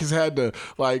times Zach has had to,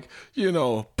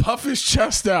 puff his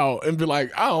chest out and be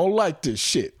like, I don't like this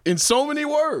shit. In so many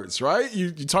words, right?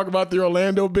 You talk about the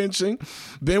Orlando benching.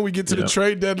 Then we get to the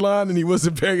trade deadline, and he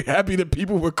wasn't very happy that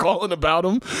people were calling about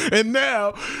him. And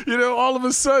now, all of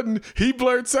a sudden, he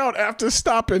blurts out after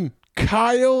stopping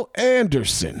Kyle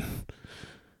Anderson.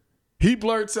 He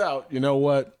blurts out, you know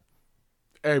what?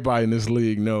 Everybody in this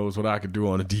league knows what I can do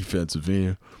on a defensive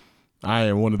end. I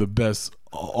am one of the best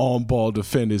on-ball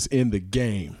defenders in the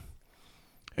game.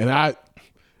 And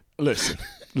listen.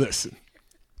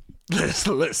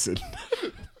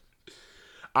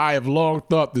 I have long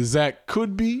thought that Zach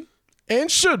could be and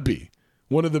should be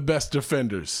one of the best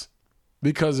defenders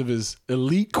because of his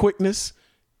elite quickness,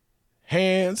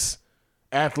 hands,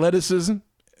 athleticism,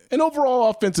 and overall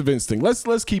offensive instinct.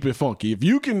 Let's keep it funky. If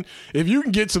you can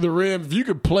get to the rim, if you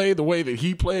can play the way that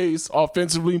he plays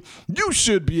offensively, you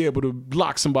should be able to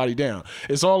lock somebody down.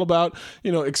 It's all about,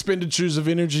 expenditures of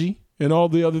energy and all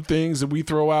the other things that we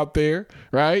throw out there,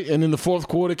 right? And in the fourth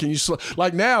quarter,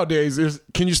 nowadays,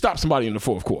 can you stop somebody in the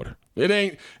fourth quarter? It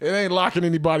ain't locking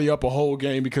anybody up a whole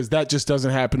game, because that just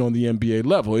doesn't happen on the NBA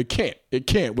level. It can't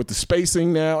with the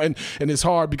spacing now, and it's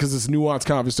hard because it's a nuanced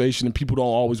conversation and people don't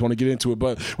always want to get into it.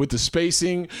 But with the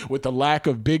spacing, with the lack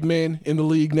of big men in the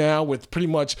league now, with pretty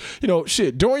much,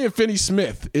 Dorian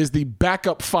Finney-Smith is the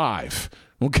backup five.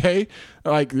 Okay,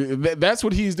 that's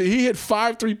what he hit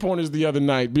 5 3-pointers the other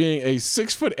night, being a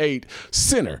 6'8"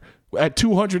 center at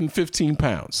 215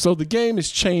 pounds. So the game has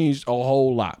changed a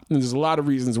whole lot. And there's a lot of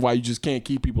reasons why you just can't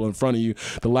keep people in front of you,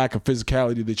 the lack of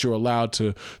physicality that you're allowed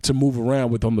to move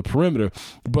around with on the perimeter.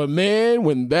 But man,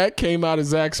 when that came out of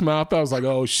Zach's mouth, I was like,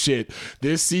 oh shit,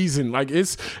 this season,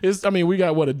 we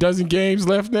got a dozen games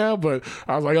left now, but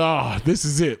I was like, this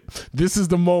is it. This is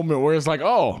the moment where it's like,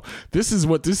 this is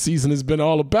what this season has been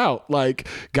all about.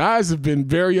 Guys have been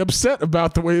very upset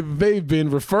about the way that they've been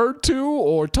referred to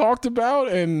or talked about,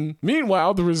 and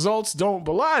meanwhile, the results don't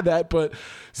belie that, but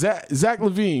Zach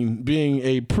LaVine being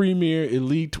a premier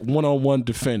elite one-on-one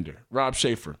defender. Rob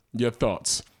Schaefer, your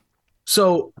thoughts?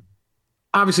 So,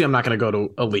 obviously, I'm not going to go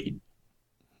to elite.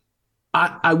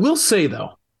 I will say,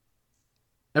 though,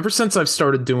 ever since I've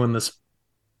started doing this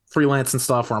freelance and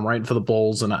stuff where I'm writing for the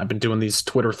Bulls, and I've been doing these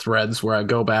Twitter threads where I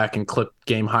go back and clip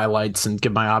game highlights and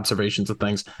give my observations of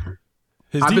things.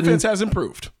 His defense has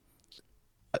improved.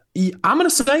 I'm going to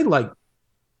say,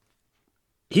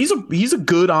 he's a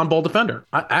good on-ball defender.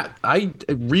 I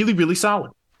really, really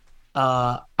solid.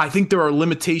 I think there are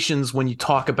limitations when you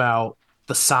talk about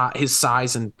his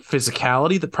size and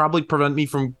physicality that probably prevent me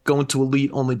from going to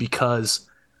elite, only because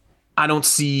I don't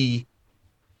see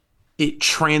it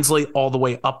translate all the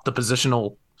way up the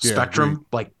positional spectrum,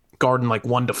 like guarding like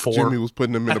 1 to 4. Jimmy was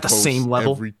putting him in at the post same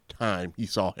level every time he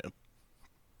saw him.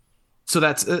 So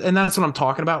that's what I'm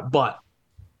talking about. But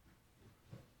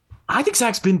I think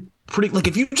Zach's been pretty, like,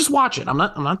 if you just watch it, I'm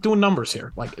not doing numbers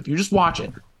here. Like, if you just watch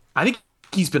it, I think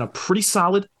he's been a pretty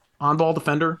solid on-ball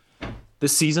defender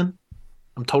this season.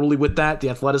 I'm totally with that. The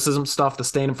athleticism stuff, the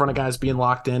staying in front of guys, being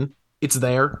locked in, it's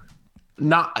there.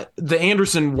 Not the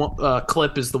Anderson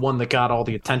clip is the one that got all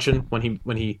the attention when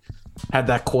he had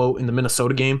that quote in the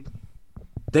Minnesota game.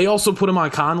 They also put him on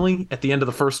Conley at the end of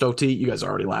the first OT. You guys are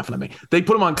already laughing at me. They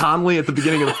put him on Conley at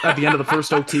the end of the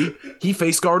first OT. He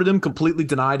face guarded him, completely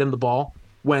denied him the ball.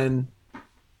 I'm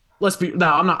not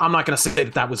going to say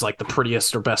that was like the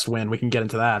prettiest or best win. We can get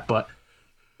into that, but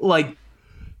like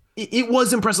it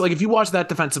was impressive. Like if you watch that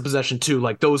defensive possession too,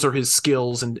 like those are his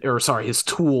skills his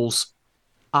tools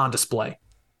on display.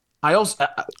 I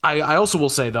also will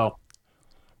say though,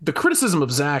 the criticism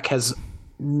of Zach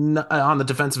on the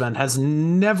defensive end has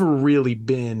never really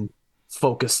been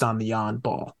focused on the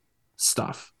on-ball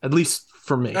stuff, at least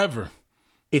for me. Ever.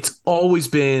 It's always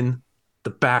been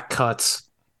the back cuts,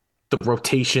 the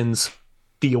rotations,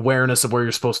 the awareness of where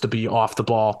you're supposed to be off the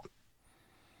ball.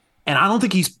 And I don't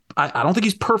think he's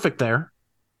perfect there.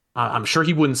 I'm sure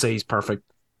he wouldn't say he's perfect,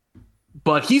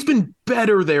 but he's been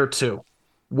better there too,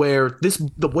 where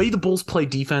the way the Bulls play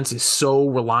defense is so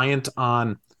reliant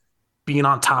on being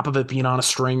on top of it, being on a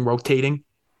string, rotating,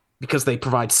 because they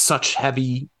provide such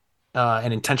heavy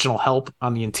and intentional help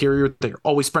on the interior. They're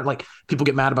always sprint. Like people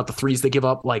get mad about the threes they give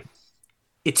up. Like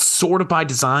it's sort of by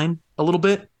design a little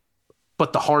bit,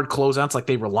 but the hard closeouts, like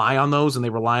they rely on those and they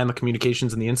rely on the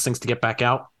communications and the instincts to get back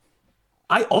out.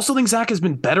 I also think Zach has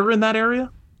been better in that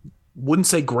area. Wouldn't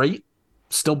say great,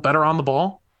 still better on the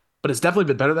ball, but it's definitely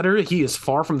been better in that area. He is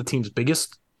far from the team's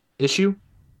biggest issue.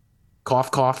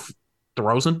 Cough, cough.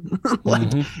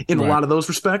 DeRozan, in a lot of those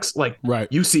respects,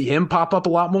 you see him pop up a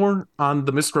lot more on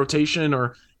the missed rotation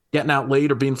or getting out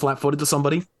late or being flat-footed to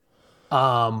somebody.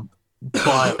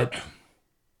 But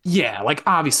yeah, like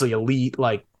obviously elite.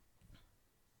 Like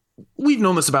we've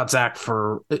known this about Zach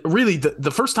for really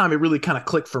the first time it really kind of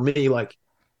clicked for me, like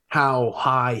how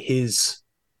high his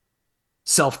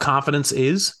self-confidence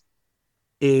is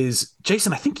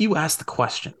Jason. I think you asked the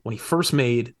question when he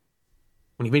made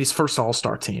his first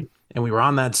All-Star team. And we were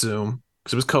on that Zoom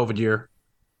because it was COVID year,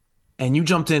 and you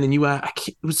jumped in and it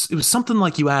was something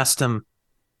like you asked him,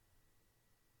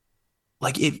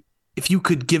 like if you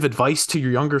could give advice to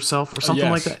your younger self or something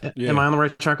like that. Yeah. Am I on the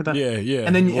right track with that? Yeah.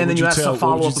 And then you asked a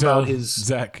follow up about his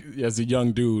Zach as a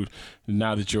young dude.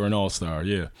 Now that you're an All-Star,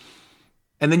 yeah.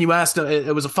 And then you asked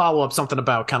it was a follow up something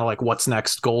about kind of like what's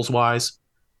next goals wise,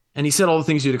 and he said all the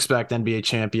things you'd expect: NBA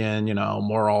champion,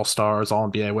 more All-Stars, All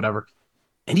NBA, whatever.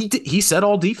 And he said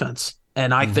all defense.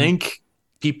 And I think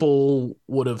people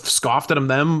would have scoffed at him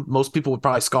then. Most people would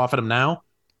probably scoff at him now.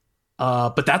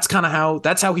 But that's kind of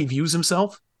how he views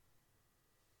himself.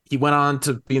 He went on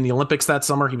to be in the Olympics that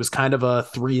summer. He was kind of a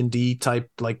 3-and-D type,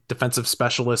 like defensive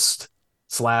specialist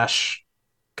 / kind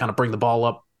of bring the ball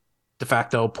up de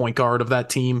facto point guard of that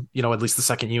team, at least the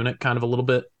second unit kind of a little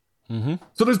bit.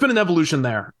 So there's been an evolution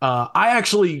there.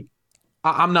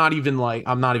 I'm not even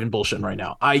bullshitting right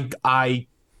now. I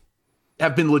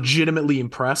have been legitimately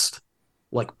impressed,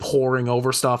 like poring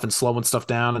over stuff and slowing stuff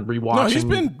down and rewatching. No,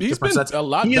 he's been a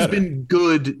lot better. He has been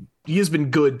good. He has been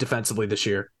good defensively this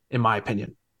year, in my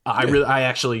opinion. I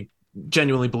actually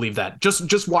genuinely believe that.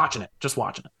 Just watching it.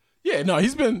 Yeah, no,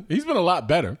 he's been a lot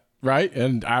better, right?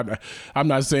 And I'm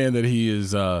not saying that he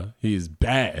is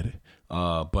bad,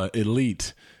 but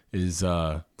elite is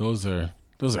those are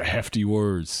hefty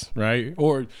words, right?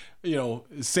 Or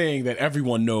saying that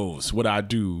everyone knows what I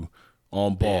do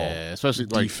on ball, especially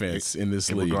defense in this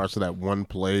league. In regards to that one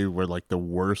play where like the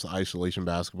worst isolation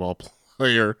basketball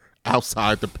player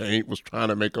outside the paint was trying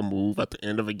to make a move at the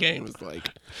end of a game. It's like,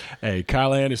 hey,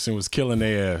 Kyle Anderson was killing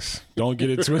their ass. Don't get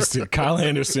it twisted. Kyle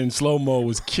Anderson slow-mo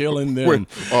was killing them.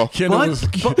 But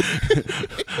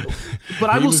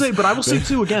I will say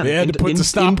too again. They had to put the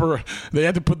stopper. They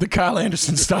had to put the Kyle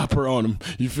Anderson stopper on him.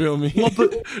 You feel me? Well,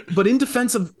 but in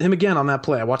defense of him again on that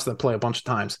play, I watched that play a bunch of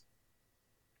times.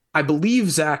 I believe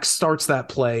Zach starts that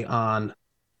play on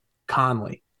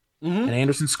Conley, and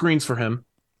Anderson screens for him,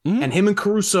 and him and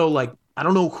Caruso. Like I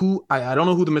don't know who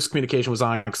the miscommunication was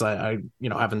on because I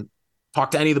haven't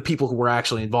talked to any of the people who were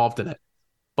actually involved in it.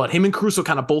 But him and Caruso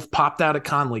kind of both popped out at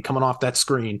Conley coming off that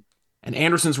screen, and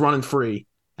Anderson's running free.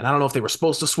 And I don't know if they were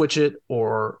supposed to switch it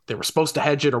or they were supposed to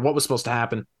hedge it or what was supposed to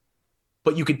happen.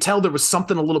 But you could tell there was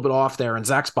something a little bit off there, and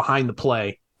Zach's behind the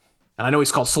play. And I know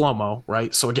he's called slow-mo,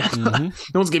 right? So again, no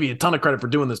one's giving you a ton of credit for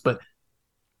doing this, but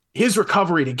his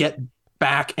recovery to get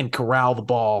back and corral the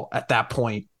ball at that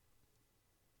point,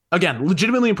 again,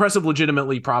 legitimately impressive,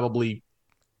 legitimately probably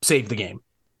saved the game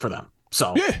for them.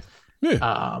 So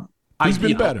he's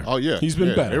been better. Oh yeah, he's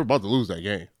been better. They were about to lose that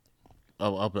game.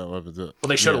 Well,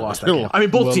 they should have lost that game. I mean,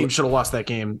 both teams should have lost that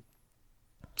game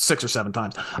 6 or 7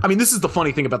 times. I mean, this is the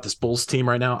funny thing about this Bulls team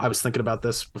right now. I was thinking about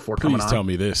this before coming on. Please tell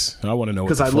me this. I want to know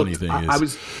what the funny thing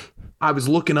is. I was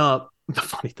looking up the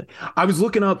funny thing. I was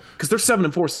looking up because they're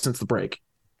 7-4 since the break.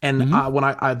 And when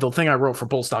the thing I wrote for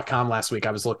Bulls.com last week,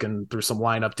 I was looking through some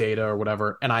lineup data or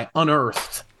whatever, and I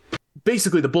unearthed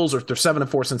basically the Bulls they're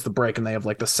 7-4 since the break, and they have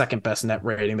like the second best net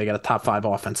rating. They got a top 5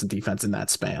 offense and defense in that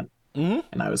span. And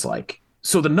I was like,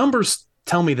 so the numbers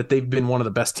tell me that they've been one of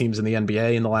the best teams in the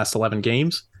NBA in the last 11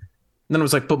 games. And then I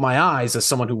was like, but my eyes, as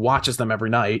someone who watches them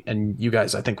every night, and you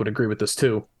guys I think would agree with this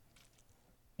too,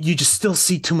 you just still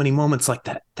see too many moments like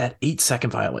that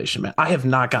 8-second violation, man. I have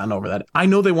not gotten over that. I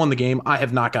know they won the game. I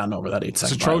have not gotten over that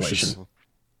 8-second violation.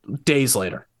 Days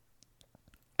later.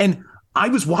 And I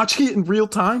was watching it in real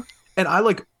time, and I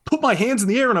like put my hands in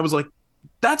the air, and I was like,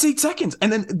 that's 8 seconds.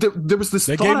 And then there was this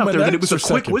thought out there that it was a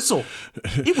quick whistle.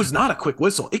 It was not a quick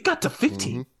whistle. It got to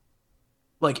 15.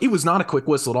 Like, it was not a quick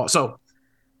whistle at all. So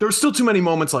there were still too many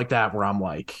moments like that where I'm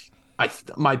like,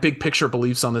 my big picture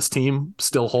beliefs on this team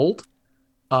still hold.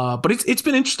 But it's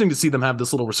been interesting to see them have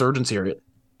this little resurgence here.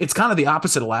 It's kind of the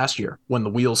opposite of last year when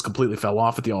the wheels completely fell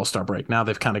off at the All-Star break. Now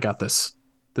they've kind of got this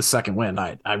second wind.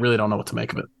 I really don't know what to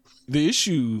make of it. The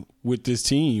issue with this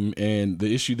team, and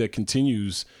the issue that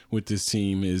continues with this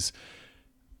team, is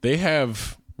they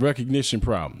have recognition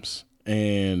problems,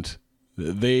 and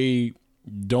they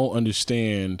don't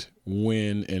understand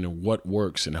when and what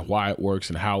works and why it works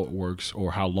and how it works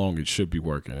or how long it should be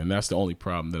working. And that's the only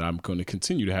problem that I'm going to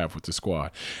continue to have with the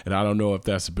squad. And I don't know if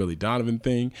that's a Billy Donovan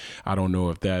thing. I don't know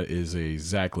if that is a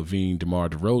Zach LaVine, DeMar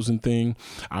DeRozan thing.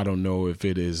 I don't know if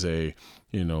it is a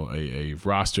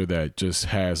roster that just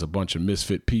has a bunch of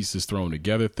misfit pieces thrown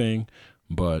together thing.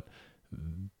 But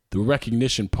the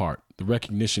recognition part, the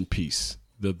recognition piece,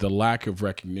 the lack of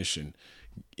recognition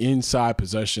inside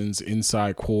possessions,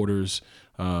 inside quarters,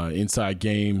 inside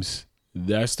games,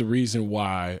 that's the reason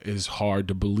why it's hard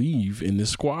to believe in this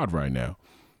squad right now.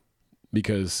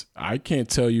 Because I can't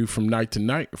tell you from night to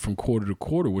night, from quarter to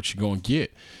quarter, what you're going to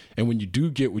get. And when you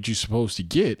do get what you're supposed to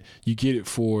get, you get it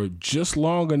for just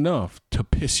long enough to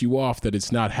piss you off that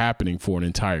it's not happening for an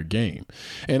entire game.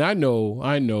 And I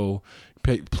know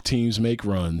teams make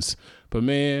runs, but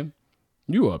man,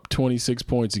 you up 26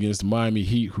 points against the Miami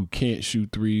Heat, who can't shoot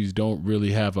threes, don't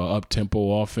really have an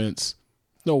up-tempo offense.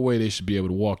 No way they should be able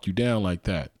to walk you down like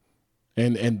that.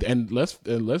 And let's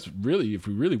really, if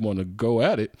we really want to go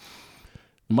at it,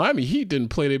 Miami Heat didn't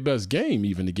play their best game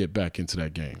even to get back into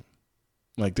that game.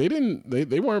 Like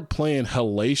they weren't playing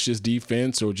hellacious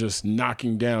defense or just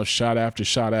knocking down shot after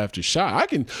shot after shot. I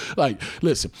can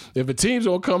listen, if a team's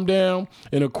gonna come down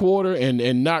in a quarter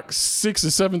and knock 6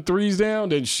 or 7 threes down,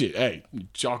 then shit, hey,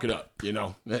 chalk it up,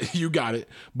 you got it.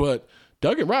 But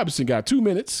Duncan Robinson got 2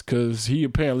 minutes because he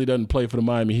apparently doesn't play for the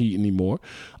Miami Heat anymore.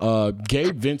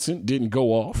 Gabe Vincent didn't go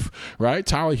off, right?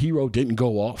 Tyler Hero didn't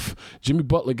go off. Jimmy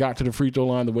Butler got to the free throw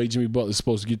line the way Jimmy Butler's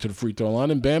supposed to get to the free throw line,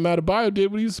 and Bam Adebayo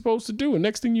did what he was supposed to do. And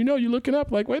next thing you know, you're looking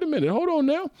up like, wait a minute, hold on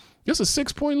now. It's a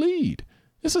 6-point lead.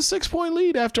 It's a 6-point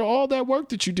lead after all that work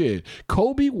that you did.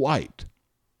 Kobe White.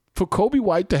 For Kobe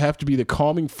White to have to be the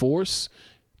calming force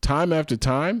time after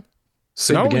time,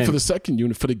 not only for the second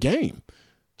unit, for the game.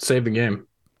 Save the game.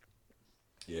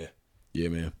 Yeah,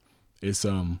 man. It's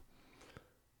I'm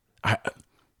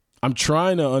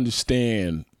trying to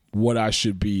understand what I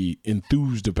should be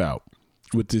enthused about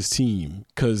with this team,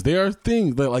 because there are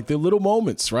things that, like, the little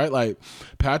moments, right? Like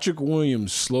Patrick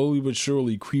Williams slowly but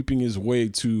surely creeping his way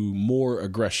to more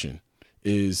aggression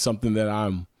is something that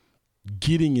I'm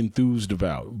getting enthused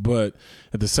about. But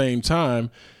at the same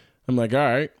time, I'm like, all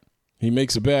right, he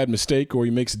makes a bad mistake or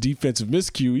he makes a defensive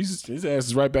miscue, his ass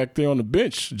is right back there on the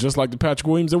bench, just like the Patrick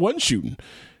Williams that wasn't shooting.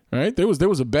 Right? There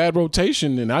was a bad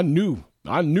rotation, and I knew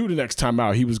the next time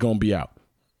out he was going to be out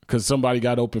because somebody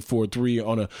got open for a 3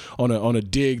 on a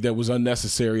dig that was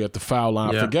unnecessary at the foul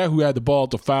line. Yeah. I forget who had the ball at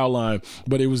the foul line,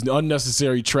 but it was an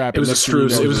unnecessary trap. It was a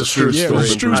Strus. It was a Strus. Yeah, it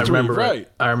was a Strus.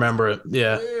 I remember it.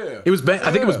 Yeah. It was Bam.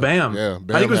 I think it was Bam. Yeah,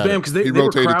 I think it was Bam because they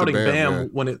were crowding Bam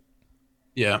when it.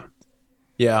 Yeah.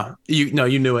 Yeah.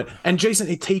 You knew it. And Jason,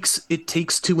 it takes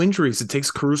 2 injuries. It takes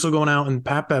Caruso going out and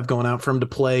Pat-Bev going out for him to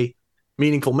play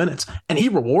meaningful minutes. And he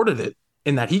rewarded it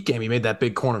in that Heat game. He made that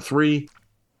big corner 3.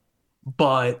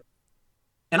 But,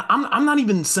 and I'm not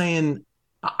even saying,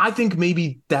 I think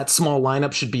maybe that small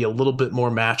lineup should be a little bit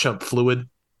more matchup fluid.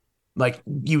 Like,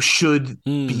 you should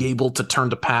be able to turn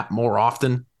to Pat more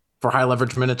often for high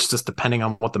leverage minutes, just depending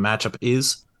on what the matchup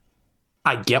is.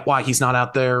 I get why he's not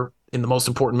out there in the most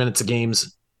important minutes of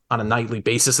games on a nightly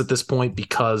basis at this point,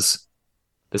 because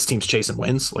this team's chasing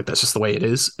wins. Like, that's just the way it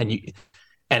is. And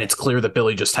it's clear that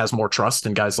Billy just has more trust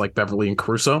in guys like Beverly and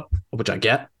Caruso, which I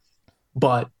get.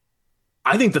 But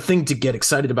I think the thing to get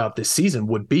excited about this season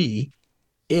would be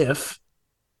if,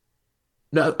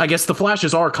 I guess the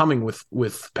flashes are coming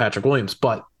with Patrick Williams,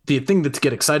 but the thing that to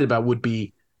get excited about would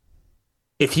be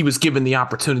if he was given the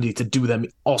opportunity to do them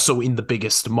also in the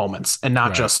biggest moments and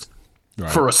not just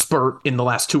for a spurt in the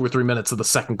last 2 or 3 minutes of the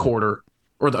second quarter,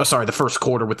 or the first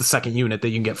quarter with the second unit that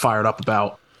you can get fired up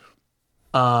about.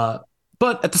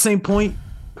 But at the same point,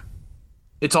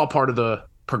 it's all part of the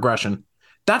progression.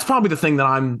 That's probably the thing that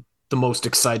I'm the most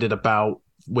excited about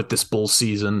with this Bulls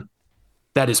season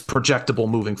that is projectable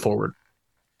moving forward.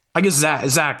 I guess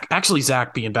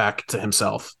Zach being back to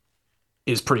himself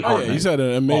is pretty heartening. Yeah, he's had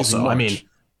an amazing March. I mean,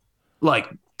 like,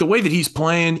 the way that he's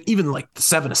playing, even like the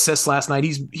 7 assists last night,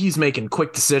 he's making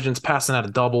quick decisions, passing out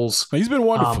of doubles. He's been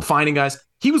wonderful. Finding guys.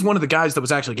 He was one of the guys that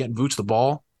was actually getting Vooch the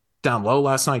ball down low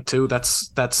last night too.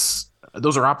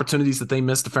 Those are opportunities that they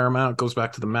missed a fair amount. It goes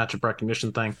back to the matchup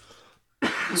recognition thing.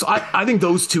 So I think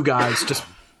those two guys just,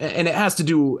 and it has to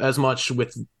do as much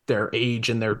with their age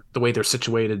and the way they're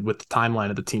situated with the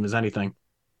timeline of the team as anything.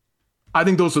 I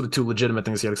think those are the two legitimate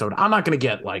things to get excited. I'm not going to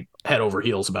get like head over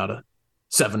heels about a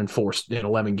 7-4 in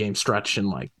 11 game stretch and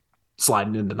like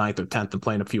sliding into 9th or 10th and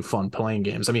playing a few fun playing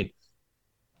games. I mean,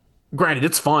 granted,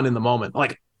 it's fun in the moment.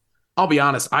 Like, I'll be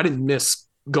honest, I didn't miss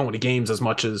going to games as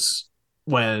much as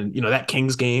when, that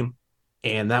Kings game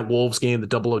and that Wolves game, the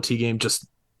double OT game, just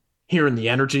hearing the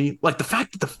energy. Like, the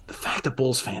fact that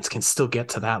Bulls fans can still get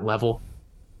to that level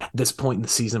at this point in the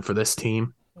season for this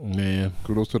team, man,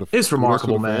 kudos to the it's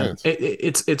remarkable, man.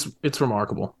 It's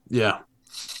remarkable. Yeah,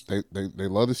 they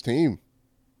love this team.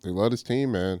 They love this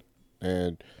team, man,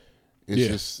 and it's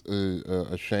just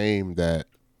a shame that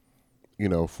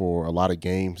for a lot of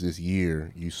games this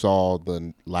year, you saw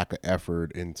the lack of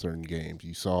effort in certain games.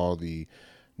 You saw the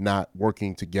not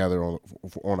working together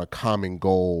on a common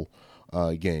goal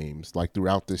games like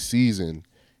throughout this season,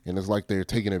 and it's like they're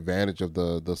taking advantage of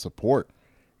the support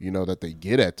that they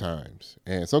get at times,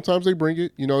 and sometimes they bring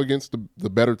it against the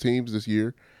better teams this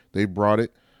year. They brought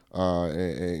it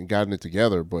and gotten it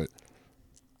together, but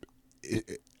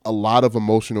a lot of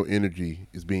emotional energy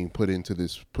is being put into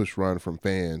this push run from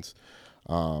fans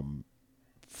to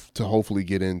hopefully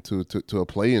get into a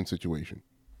play-in situation,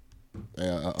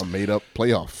 a made-up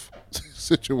playoff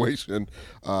situation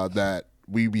that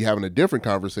we'd be having a different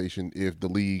conversation if the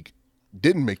league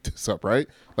didn't make this up, right?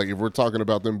 Like, if we're talking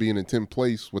about them being in 10th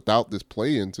place without this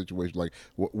play-in situation, like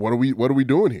what are we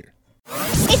doing here?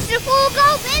 It's the full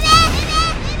go, baby!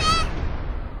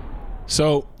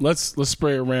 So let's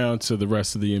spray around to the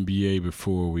rest of the NBA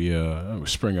before we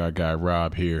spring our guy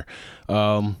Rob here.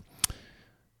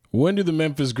 When do the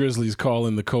Memphis Grizzlies call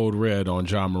in the code red on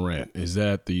Ja Morant? Is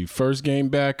that the first game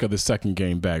back or the second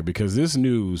game back? Because this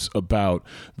news about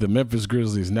the Memphis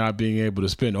Grizzlies not being able to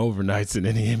spend overnights in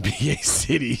any NBA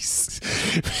cities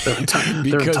they're in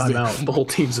timeout. The whole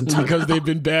team's in timeout because they've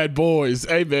been bad boys.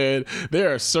 Hey, man,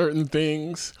 there are certain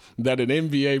things that an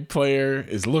NBA player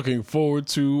is looking forward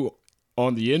to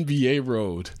on the NBA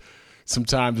road.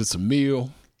 Sometimes it's a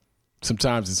meal.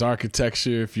 Sometimes it's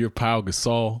architecture if you're Pau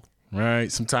Gasol.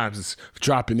 Right. Sometimes it's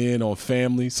dropping in on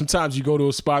family. Sometimes you go to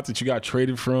a spot that you got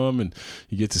traded from and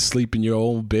you get to sleep in your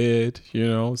own bed.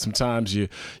 Sometimes you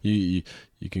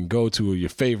can go to your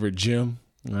favorite gym.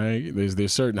 Right.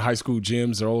 There's certain high school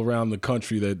gyms all around the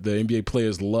country that the NBA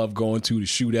players love going to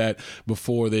shoot at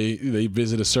before they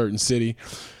visit a certain city.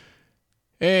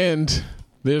 And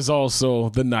there's also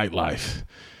the nightlife.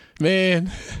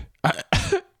 Man,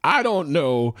 I don't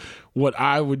know what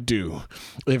I would do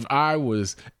if I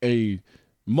was a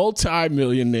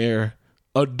multi-millionaire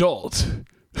adult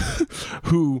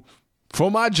who,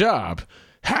 for my job,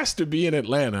 has to be in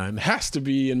Atlanta and has to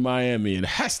be in Miami and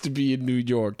has to be in New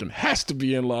York and has to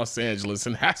be in Los Angeles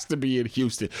and has to be in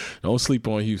Houston. Don't sleep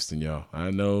on Houston, y'all. I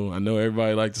know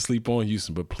everybody likes to sleep on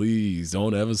Houston, but please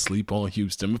don't ever sleep on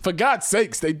Houston. For God's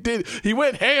sakes, he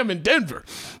went ham in Denver.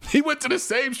 He went to the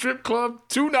same strip club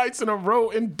 2 nights in a row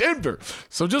in Denver.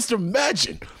 So just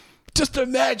imagine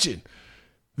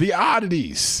the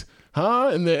oddities.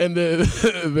 And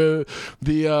the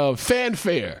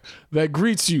fanfare that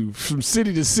greets you from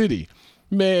city to city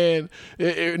Man,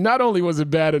 not only was it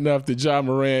bad enough that Ja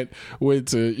Morant went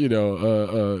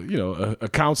to a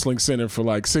counseling center for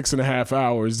like 6.5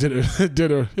 hours, did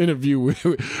an interview with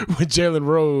Jalen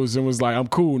Rose and was like, "I'm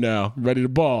cool now, ready to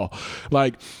ball."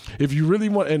 Like, if you really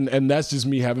want, and that's just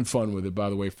me having fun with it, by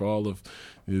the way, for all of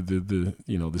the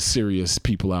serious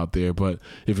people out there. But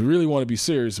if you really want to be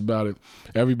serious about it,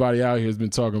 everybody out here has been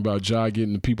talking about Ja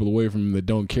getting the people away from him that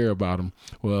don't care about him.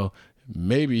 Well,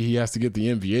 maybe he has to get the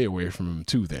NBA away from him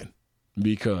too then,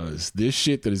 because this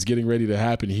shit that is getting ready to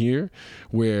happen here,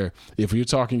 where if you're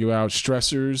talking about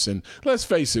stressors, and let's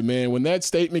face it, man, when that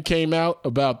statement came out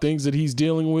about things that he's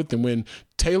dealing with, and when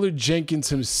Taylor Jenkins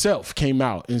himself came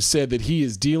out and said that he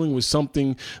is dealing with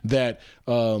something that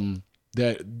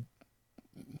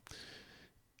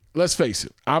let's face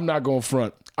it, I'm not going to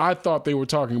front. I thought they were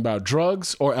talking about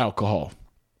drugs or alcohol.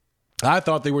 I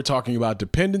thought they were talking about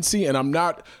dependency, and I'm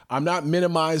not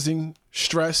minimizing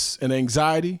stress and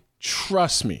anxiety.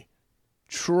 Trust me.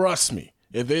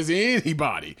 If there's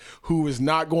anybody who is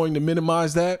not going to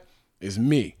minimize that, it's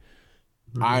me.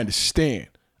 Mm-hmm.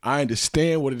 I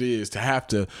understand what it is to have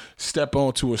to step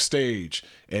onto a stage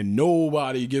and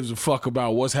nobody gives a fuck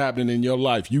about what's happening in your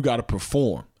life. You got to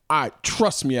perform.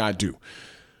 Trust me, I do.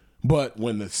 But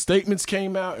when the statements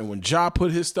came out and when Ja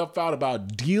put his stuff out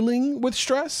about dealing with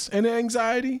stress and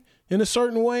anxiety in a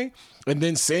certain way, and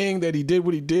then saying that he did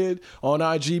what he did on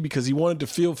IG because he wanted to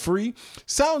feel free,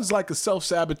 sounds like a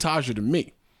self-sabotager to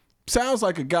me. Sounds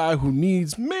like a guy who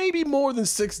needs maybe more than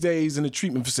 6 days in a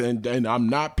treatment facility. And I'm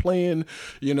not playing,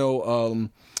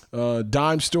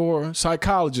 dime store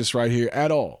psychologist right here at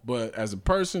all. But as a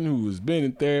person who has been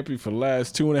in therapy for the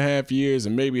last 2.5 years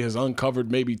and maybe has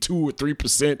uncovered maybe 2 or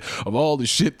 3% of all the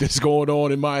shit that's going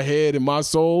on in my head and my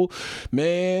soul,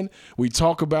 man, we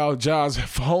talk about Ja's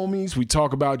homies. We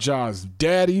talk about Ja's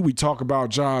daddy. We talk about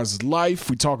Ja's life.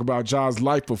 We talk about Ja's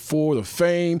life before the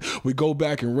fame. We go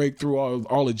back and rake through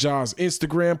all of Ja's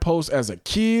Instagram posts as a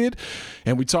kid.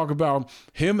 And we talk about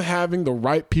him having the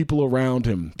right people around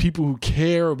him, people who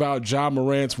care about Ja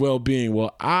Morant's well-being.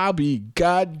 Well, I'll be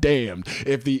goddamned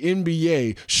if the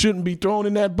NBA shouldn't be thrown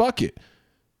in that bucket,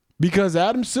 because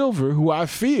Adam Silver, who I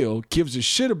feel gives a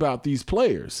shit about these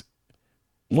players,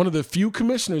 one of the few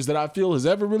commissioners that I feel has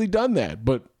ever really done that,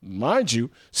 but mind you,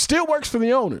 still works for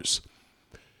the owners.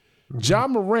 Ja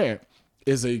Morant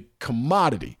is a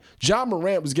commodity. Ja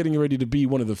Morant was getting ready to be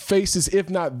one of the faces, if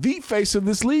not the face of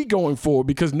this league going forward,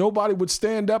 because nobody would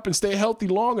stand up and stay healthy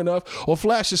long enough or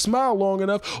flash a smile long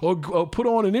enough or put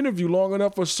on an interview long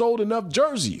enough or sold enough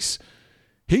jerseys.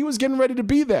 He was getting ready to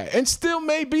be that and still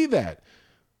may be that.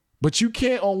 But you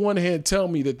can't on one hand tell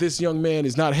me that this young man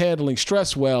is not handling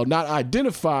stress well, not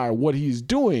identify what he's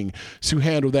doing to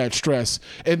handle that stress,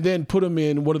 and then put him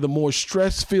in one of the more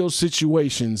stress-filled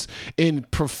situations in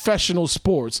professional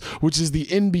sports, which is the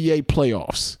NBA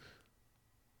playoffs.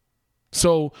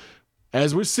 So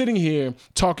as we're sitting here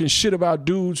talking shit about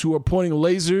dudes who are pointing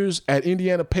lasers at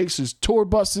Indiana Pacers tour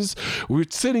buses, we're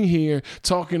sitting here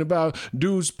talking about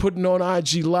dudes putting on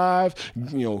IG Live,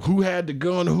 who had the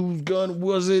gun, whose gun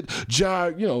was it, Ja,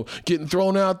 getting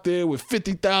thrown out there with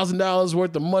 $50,000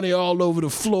 worth of money all over the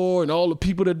floor, and all the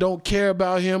people that don't care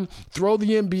about him. Throw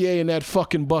the NBA in that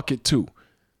fucking bucket too.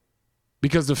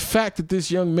 Because the fact that this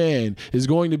young man is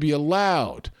going to be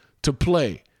allowed to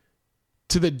play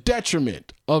to the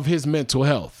detriment of his mental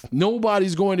health.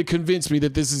 Nobody's going to convince me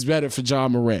that this is better for Ja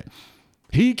Morant.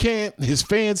 He can't, his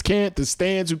fans can't, the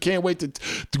stands who can't wait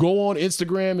to go on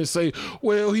Instagram and say,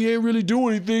 well, he ain't really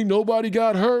doing anything, nobody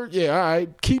got hurt. Yeah, all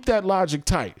right, keep that logic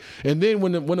tight. And then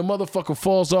when the motherfucker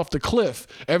falls off the cliff,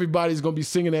 everybody's going to be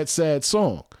singing that sad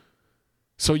song.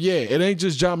 So yeah, it ain't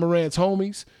just Ja Morant's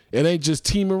homies. It ain't just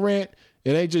T Morant.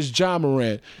 It ain't just Ja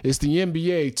Morant. It's the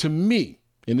NBA, to me,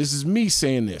 and this is me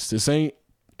saying this. This ain't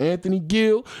Anthony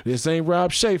Gill. This ain't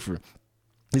Rob Schaefer.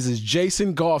 This is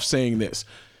Jason Goff saying this.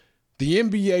 The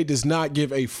NBA does not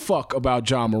give a fuck about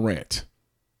Ja Morant.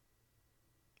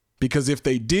 Because if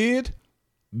they did,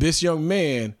 this young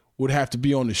man would have to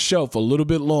be on the shelf a little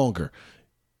bit longer.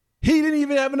 He didn't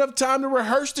even have enough time to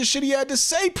rehearse the shit he had to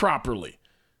say properly.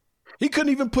 He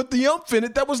couldn't even put the umph in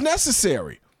it that was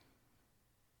necessary.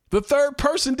 The third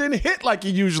person didn't hit like he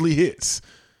usually hits.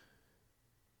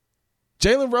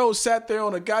 Jalen Rose sat there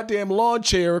on a goddamn lawn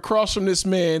chair across from this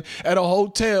man at a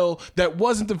hotel that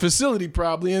wasn't the facility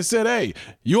probably and said, hey,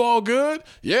 you all good?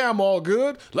 Yeah, I'm all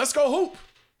good. Let's go hoop.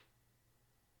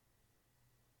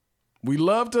 We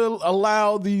love to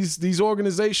allow these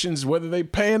organizations, whether they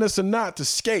paying us or not, to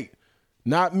skate.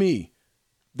 Not me.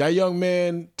 That young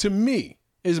man, to me,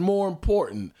 is more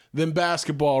important than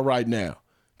basketball right now.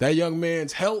 That young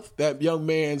man's health, that young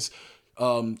man's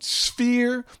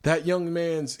sphere, that young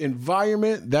man's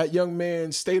environment, that young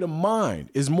man's state of mind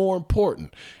is more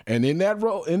important. And in that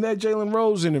Jalen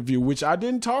Rose interview, which I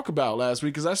didn't talk about last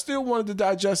week because I still wanted to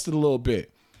digest it a little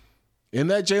bit. In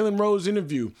that Jalen Rose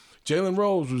interview, Jalen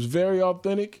Rose was very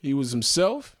authentic. He was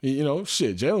himself.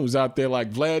 Jalen was out there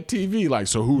like Vlad TV, like,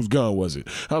 so whose gun was it?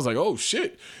 I was like, oh,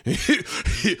 shit.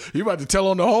 You about to tell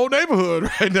on the whole neighborhood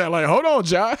right now. Like, hold on,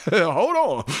 John. Hold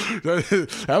on.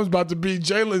 That was about to be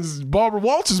Jalen's Barbara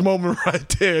Walters moment right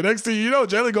there. Next thing you know,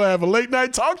 Jalen going to have a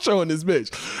late-night talk show in this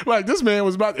bitch. Like, this man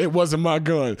was it wasn't my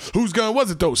gun. Whose gun was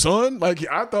it, though, son? Like,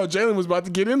 I thought Jalen was about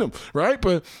to get in him, right?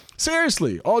 But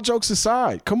seriously, all jokes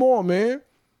aside, come on, man.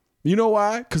 You know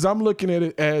why? Because I'm looking at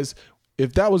it as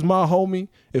if that was my homie,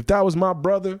 if that was my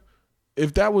brother,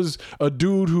 if that was a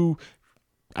dude who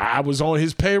I was on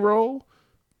his payroll,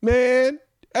 man,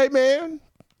 hey, man,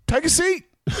 take a seat.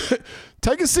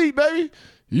 Take a seat, baby.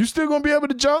 You still going to be able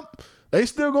to jump? They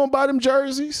still going to buy them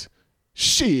jerseys?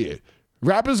 Shit.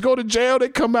 Rappers go to jail, they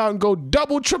come out and go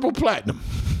double, triple platinum.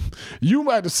 You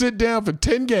might have to sit down for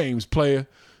 10 games, player.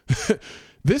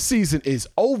 This season is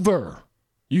over.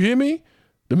 You hear me?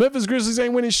 The Memphis Grizzlies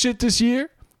ain't winning shit this year.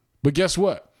 But guess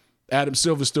what? Adam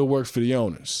Silver still works for the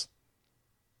owners.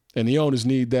 And the owners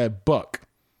need that buck.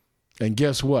 And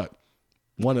guess what?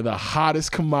 One of the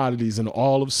hottest commodities in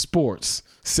all of sports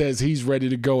says he's ready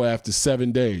to go after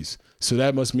 7 days. So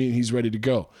that must mean he's ready to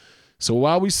go. So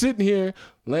while we sitting here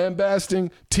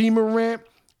lambasting T. Morant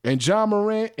and John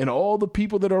Morant and all the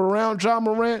people that are around John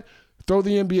Morant, throw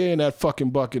the NBA in that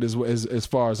fucking bucket as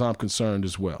far as I'm concerned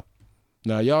as well.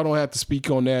 Now, y'all don't have to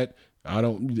speak on that.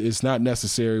 It's not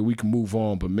necessary. We can move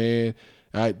on. But, man,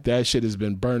 that shit has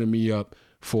been burning me up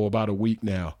for about a week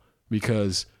now,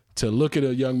 because to look at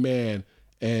a young man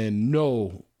and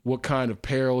know what kind of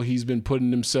peril he's been putting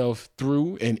himself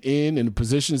through and the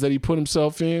positions that he put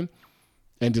himself in,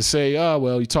 and to say,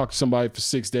 he talked to somebody for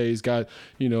 6 days, got,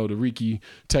 the Reiki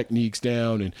techniques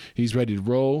down, and he's ready to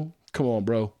roll. Come on,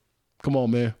 bro. Come on,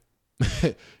 man.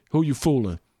 Who you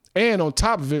fooling? And on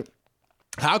top of it,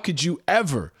 how could you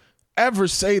ever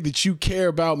say that you care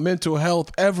about mental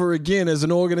health ever again as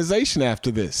an organization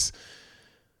after this?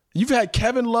 You've had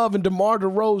Kevin Love and DeMar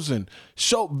DeRozan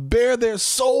bare their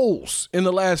souls in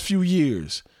the last few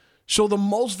years, show the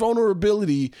most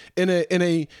vulnerability in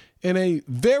a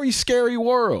very scary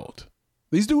world.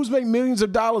 These dudes make millions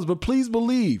of dollars, but please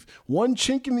believe, one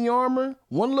chink in the armor,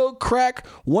 one little crack,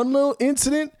 one little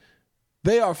incident,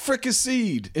 they are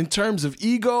fricasseed in terms of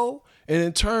ego and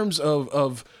in terms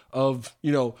of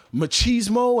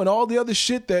machismo and all the other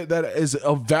shit that is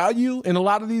of value in a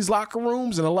lot of these locker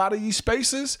rooms and a lot of these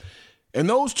spaces. And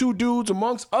those two dudes,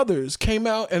 amongst others, came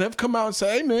out and have come out and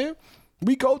said, hey, man,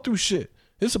 we go through shit.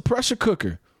 It's a pressure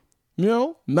cooker.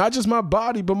 Not just my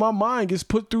body, but my mind gets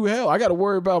put through hell. I got to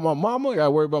worry about my mama. I got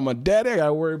to worry about my daddy. I got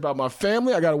to worry about my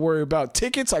family. I got to worry about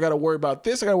tickets. I got to worry about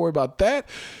this. I got to worry about that.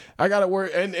 I got to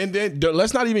worry. And then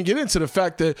let's not even get into the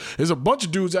fact that there's a bunch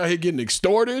of dudes out here getting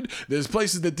extorted. There's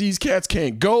places that these cats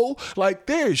can't go. Like,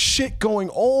 there's shit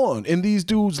going on in these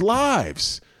dudes'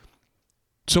 lives.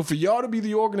 So for y'all to be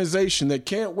the organization that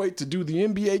can't wait to do the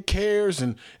NBA cares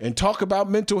and talk about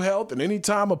mental health, and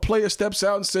anytime a player steps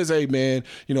out and says, hey, man,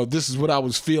 this is what I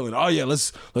was feeling. Oh, yeah,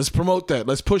 let's promote that.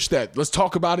 Let's push that. Let's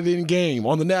talk about it in game,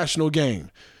 on the national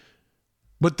game.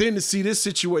 But then to see this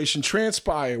situation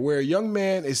transpire where a young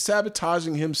man is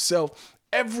sabotaging himself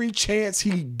every chance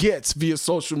he gets via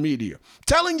social media,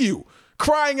 telling you,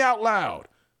 crying out loud,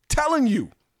 telling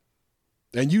you,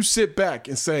 and you sit back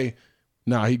and say,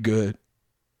 nah, he good.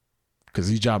 Because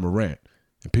he's John Morant,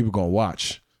 and people going to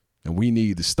watch, and we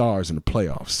need the stars in the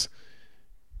playoffs.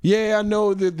 Yeah, I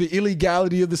know that the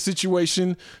illegality of the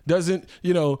situation doesn't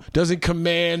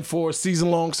command for a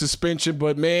season-long suspension,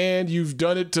 but, man, you've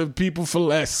done it to people for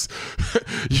less.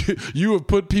 you have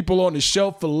put people on the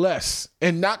shelf for less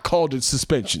and not called it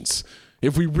suspensions,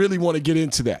 if we really want to get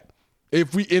into that.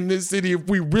 If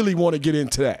we really want to get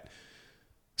into that.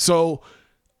 So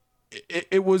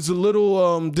it was a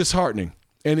little disheartening.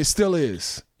 And it still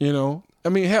is, I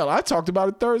mean, hell, I talked about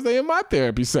it Thursday in my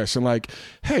therapy session. Like,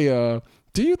 hey,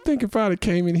 do you think if I'd have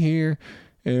came in here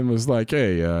and was like,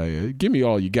 hey, give me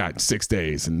all you got in 6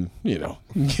 days and,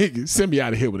 send me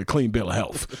out of here with a clean bill of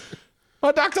health?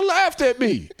 My doctor laughed at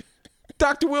me.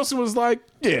 Dr. Wilson was like,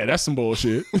 yeah, that's some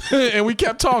bullshit. And we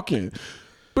kept talking.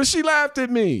 But she laughed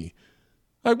at me.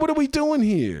 Like, what are we doing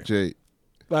here? Jay.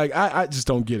 Like, I just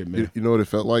don't get it, man. You know what it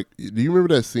felt like? Do you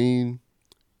remember that scene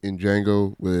in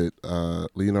Django with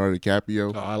Leonardo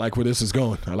DiCaprio? Oh, I like where this is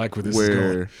going.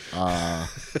 Where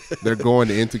they're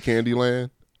going into Candyland,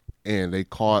 and they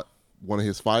caught one of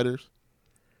his fighters,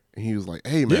 and he was like,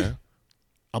 hey, man,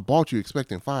 I bought you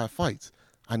expecting 5 fights.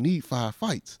 I need 5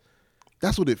 fights.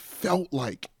 That's what it felt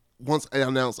like once I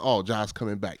announced, oh, Ja's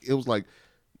coming back. It was like,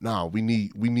 nah, we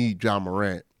need Ja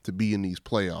Morant to be in these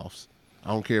playoffs. I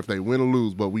don't care if they win or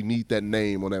lose, but we need that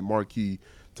name on that marquee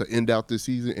to end out this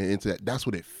season and into that. That's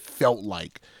what it felt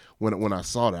like when I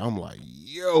saw that. I'm like,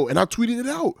 yo, and I tweeted it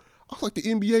out. I was like, the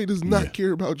NBA does not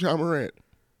care about Ja Morant.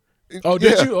 Oh,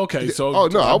 did you? Okay, so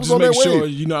I was on that sure,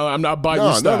 wave. I'm not biting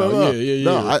your style. No.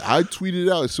 Yeah. I tweeted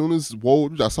it out as soon as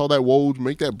Woj. I saw that Woj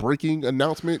make that breaking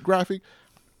announcement graphic.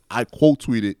 I quote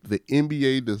tweeted, the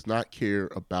NBA does not care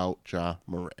about Ja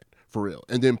Morant. For real.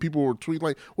 And then people were tweeting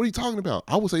like, what are you talking about?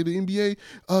 I would say the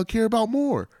NBA care about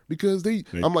more because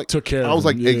I'm like, took care I was of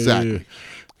like, him. exactly.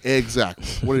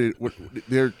 Exactly.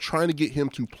 They're trying to get him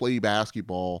to play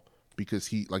basketball because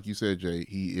he, like you said, Jay,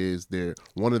 he is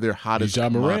one of their hottest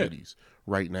commodities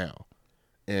right now.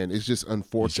 And it's just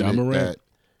unfortunate that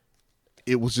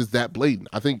it was just that blatant.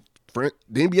 I think the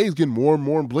NBA is getting more and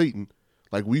more blatant.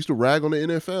 Like we used to rag on the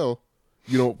NFL,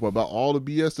 about all the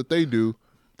BS that they do.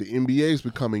 The NBA is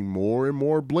becoming more and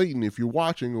more blatant if you're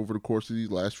watching over the course of these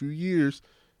last few years.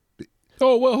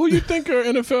 Oh, well, who you think are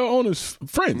NFL owners'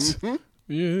 friends? Mm-hmm.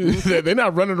 Yeah, they're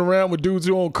not running around with dudes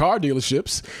who own car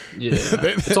dealerships. Yeah,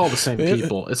 it's all the same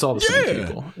people. It's all the same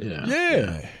people.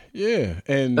 Yeah.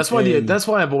 And that's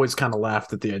why I've always kind of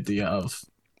laughed at the idea of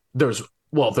there's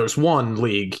one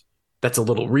league that's a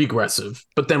little regressive,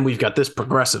 but then we've got this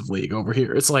progressive league over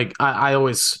here. It's like I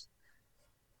always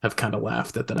have kind of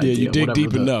laughed at that idea. Yeah, you dig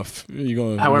deep enough,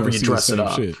 however you dress it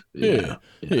up. Shit.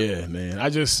 Yeah, man. I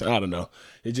don't know.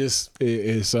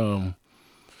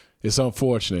 It's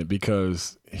unfortunate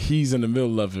because he's in the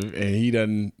middle of it and he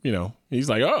doesn't, he's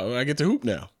like, oh, I get to hoop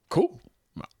now. Cool.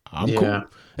 I'm cool.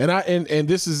 And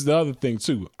this is the other thing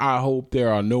too. I hope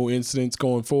there are no incidents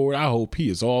going forward. I hope he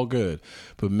is all good.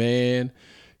 But man,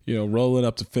 rolling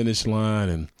up the finish line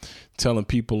and telling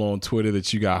people on Twitter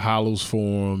that you got hollows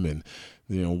for him and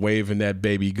waving that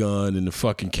baby gun in the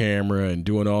fucking camera and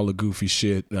doing all the goofy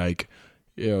shit. Like,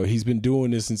 he's been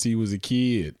doing this since he was a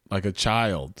kid, like a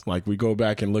child. Like, we go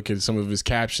back and look at some of his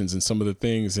captions and some of the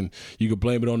things, and you can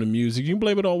blame it on the music. You can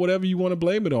blame it on whatever you want to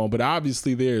blame it on. But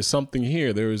obviously, there is something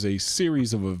here. There is a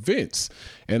series of events.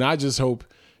 And I just hope,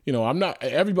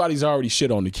 everybody's already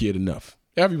shit on the kid enough.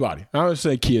 Everybody. I don't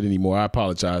say kid anymore. I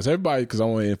apologize. Everybody, because I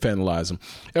want to infantilize him.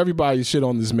 Everybody shit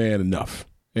on this man enough.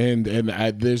 And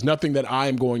there's nothing that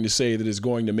I'm going to say that is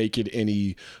going to make it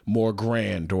any more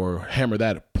grand or hammer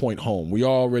that point home. We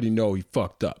already know he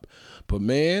fucked up. But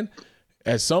man,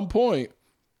 at some point,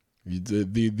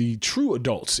 the true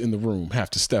adults in the room have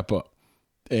to step up.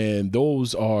 And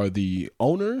those are the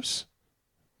owners.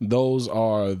 Those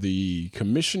are the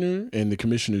commissioner and the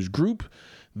commissioner's group.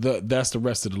 That's the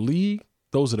rest of the league.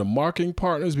 Those are the marketing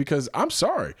partners, because I'm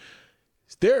sorry,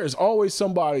 there is always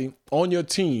somebody on your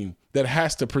team that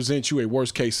has to present you a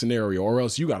worst case scenario, or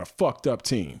else you got a fucked up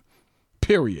team,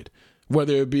 period.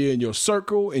 Whether it be in your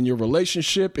circle, in your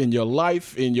relationship, in your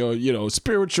life, in your,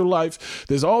 spiritual life,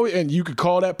 there's always, and you could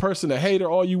call that person a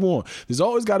hater all you want. There's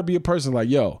always got to be a person like,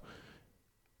 yo,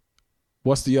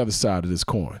 what's the other side of this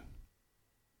coin?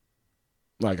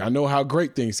 Like, I know how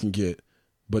great things can get,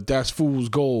 but that's fool's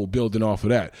gold building off of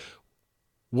that.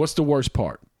 What's the worst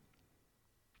part?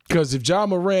 Because if Ja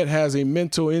Morant has a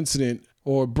mental incident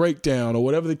or breakdown or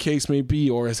whatever the case may be,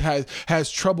 or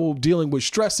has trouble dealing with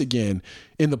stress again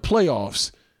in the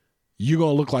playoffs, you're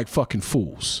going to look like fucking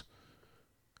fools.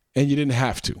 And you didn't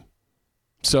have to.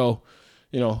 So,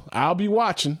 I'll be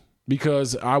watching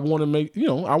because I want to make,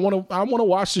 I want to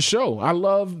watch the show. I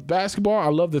love basketball. I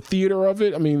love the theater of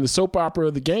it. I mean, the soap opera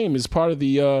of the game is part of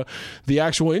the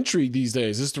actual intrigue these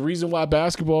days. It's the reason why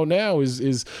basketball now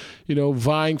is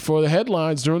vying for the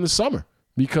headlines during the summer,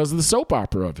 because of the soap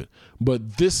opera of it.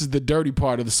 But this is the dirty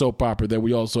part of the soap opera that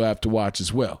we also have to watch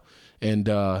as well. And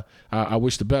I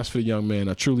wish the best for the young man.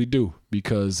 I truly do,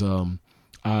 because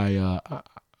I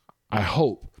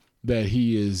hope that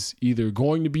he is either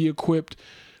going to be equipped,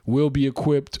 will be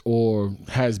equipped, or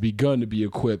has begun to be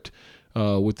equipped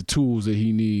with the tools that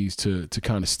he needs to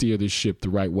kind of steer this ship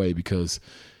the right way. Because,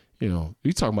 you're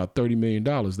talking about $30 million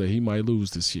that he might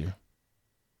lose this year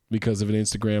because of an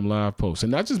Instagram live post.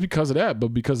 And not just because of that, but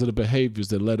because of the behaviors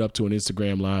that led up to an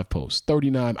Instagram live post.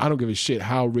 39, I don't give a shit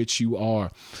how rich you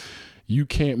are. You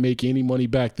can't make any money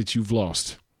back that you've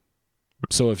lost.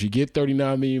 So if you get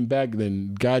 39 million back,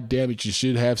 then God damn it, you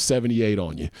should have 78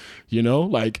 on you.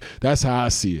 Like, that's how I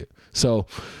see it. So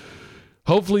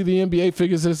hopefully the NBA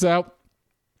figures this out.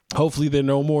 Hopefully there are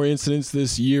no more incidents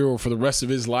this year or for the rest of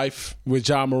his life with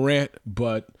Ja Morant.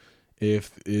 But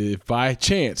if by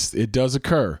chance it does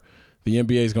occur, the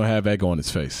NBA is going to have egg on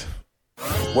its face.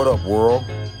 What up, world?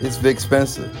 It's Vic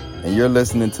Spencer, and you're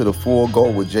listening to The Full Go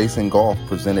with Jason Goff,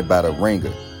 presented by The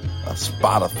Ringer, a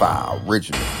Spotify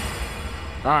original.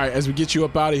 All right, as we get you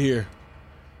up out of here,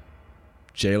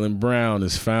 Jaylen Brown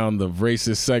has found the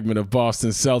racist segment of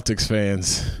Boston Celtics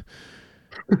fans.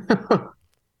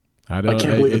 I can't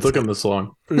believe it took him this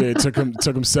long. It took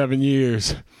him 7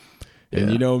 years.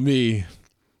 And you know me,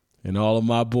 in all of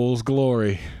my Bulls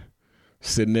glory,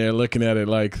 sitting there looking at it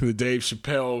like the Dave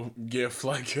Chappelle gif,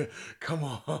 like, come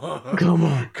on,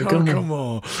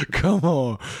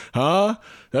 huh?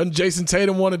 Doesn't Jason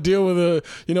Tatum want to deal with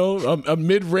a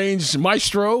mid-range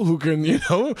maestro who can,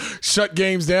 shut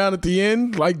games down at the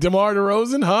end like DeMar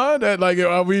DeRozan, huh? That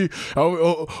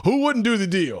who wouldn't do the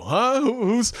deal,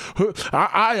 huh?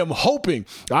 I am hoping,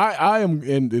 I am,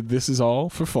 and this is all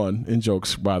for fun and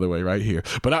jokes, by the way, right here.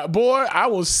 But I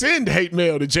will send hate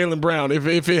mail to Jaylen Brown if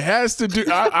it has to do.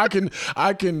 I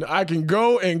can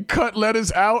go and cut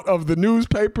letters out of the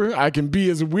newspaper. I can be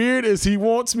as weird as he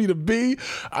wants me to be.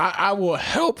 I will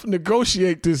help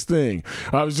negotiate this thing.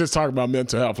 I was just talking about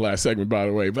mental health last segment, by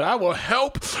the way, but I will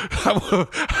help.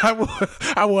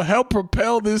 I will help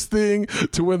propel this thing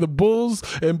to where the Bulls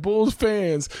and Bulls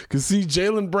fans can see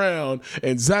Jaylen Brown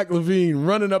and Zach LaVine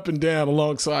running up and down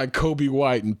alongside Kobe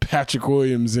White and Patrick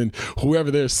Williams and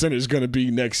whoever their center is going to be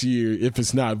next year if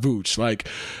it's not Vooch.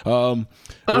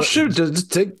 Shoot,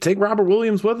 just take Robert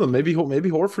Williams with him. Maybe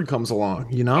Horford comes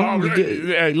along.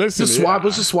 Hey, listen, let's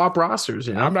just swap rosters.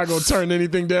 I'm not going to turn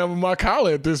anything down with my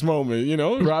collar at this moment.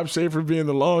 Rob Schaefer being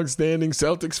the long-standing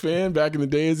Celtics fan back in the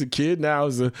day as a kid, now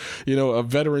as a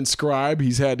veteran scribe,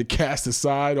 he's had to cast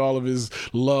aside all of his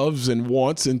loves and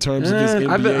wants in terms of his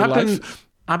NBA life.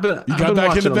 You got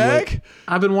back in the bag?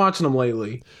 I've been watching them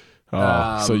lately.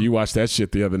 So you watched that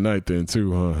shit the other night then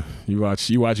too, huh? You watch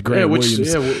Grant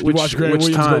Williams. You watch Grant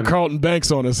Williams go Carlton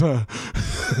Banks on us, huh?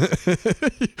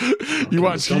 You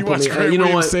watch Grant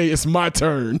Williams say it's my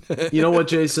turn. You know what,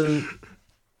 Jason?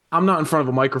 I'm not in front of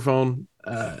a microphone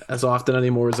as often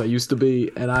anymore as I used to be,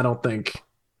 and I don't think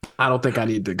I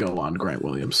need to go on Grant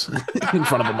Williams in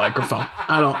front of a microphone.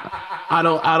 I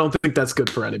don't think that's good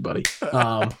for anybody.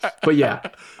 But yeah,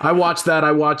 I watched that.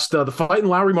 I watched the fight in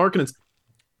Lowry Markkanen's.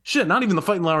 Shit, not even the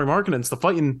fighting Lowry Markkanen. It's the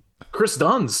fighting Chris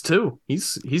Dunn's too.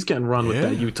 He's getting run with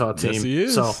that Utah team. Yes, he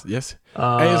is. So, yes.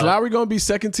 Hey, is Lowry going to be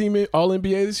second team All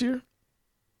NBA this year?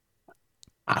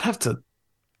 I'd have to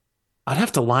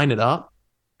line it up.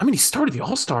 I mean, he started the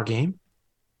All-Star game.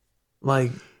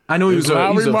 Like, I know he was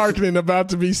Lowry Markkanen about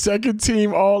to be second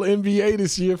team All NBA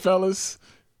this year, fellas.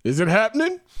 Is it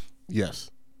happening? Yes.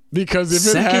 Because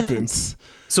if it happens.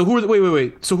 So who are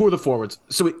wait. So who are the forwards?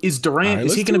 So is Durant? Right,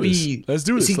 is he going to be? Let's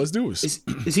do this.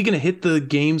 Is he going to hit the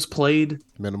games played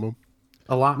minimum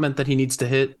allotment that he needs to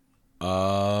hit? That's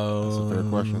a fair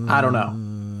question. I don't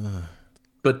know.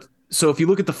 But so if you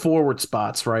look at the forward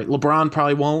spots, right? LeBron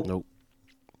probably won't. Nope.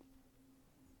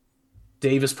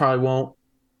 Davis probably won't.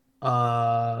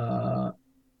 All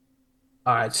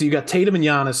right. So you got Tatum and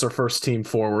Giannis are first team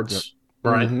forwards,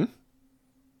 right? Mm-hmm.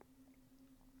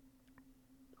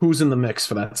 Who's in the mix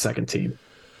for that second team?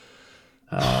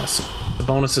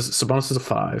 Sabonis is a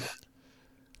 5.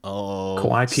 Oh,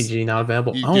 Kawhi PG not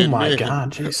available. Oh my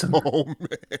God, Jason. Oh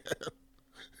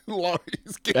man.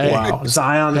 Wow.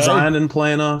 Zion didn't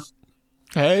play enough.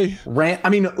 Hey. I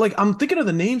mean, like, I'm thinking of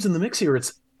the names in the mix here.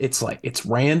 It's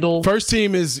Randall. First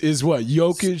team is what?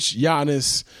 Jokic,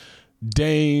 Giannis,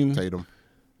 Dame, Tatum,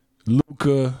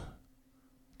 Luka,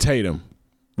 Tatum.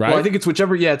 Right? Well, I think it's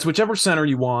whichever center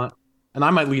you want. And I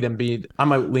might lean Embiid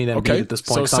at this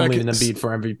point because I'm leaning Embiid for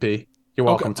MVP. You're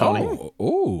welcome, Tony.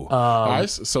 All right.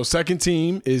 So second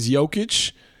team is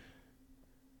Jokic.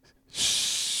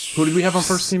 Who did we have on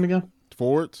first team again?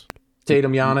 Forwards.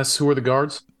 Tatum, Giannis. Who are the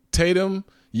guards? Tatum,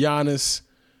 Giannis,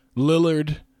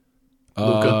 Lillard,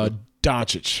 Luka,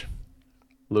 Doncic.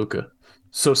 Luka.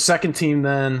 So second team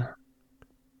then.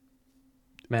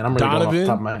 Man, I'm really going off the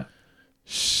top of my head.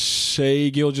 Shai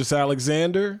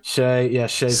Gilgeous-Alexander.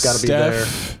 Shai's got to be there.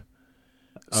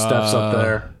 Steph's up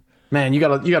there. Man, you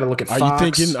gotta look at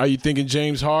Fox. Are you thinking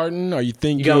James Harden? Are you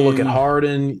thinking you gotta look at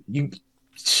Harden? You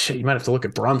might have to look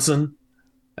at Brunson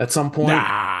at some point.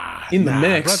 In the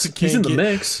mix. He's in the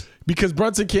mix. Because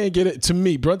Brunson can't get it. To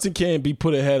me, Brunson can't be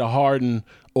put ahead of Harden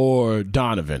or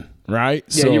Donovan, right?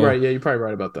 Yeah, you're right. Yeah, you're probably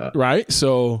right about that. Right?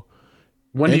 So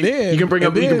you can bring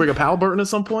up Halliburton at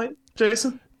some point,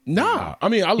 Jason? Nah, I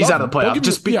mean, he's out of the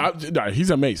playoff.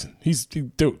 He's amazing. He's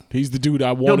the dude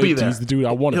I wanted. He'll be there. He's the dude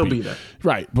I want to be. He'll be there.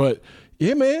 Right, but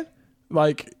yeah, man.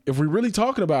 Like, if we're really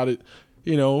talking about it,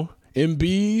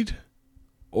 Embiid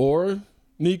or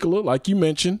Nikola, like you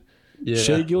mentioned,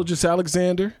 Shai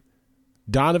Gilgeous-Alexander,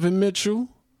 Donovan Mitchell,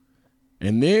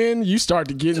 and then you start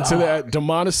to get into that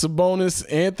Domantas Sabonis,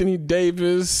 Anthony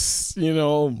Davis,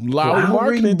 Lauri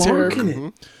Markkanen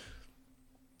territory.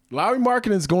 Lauri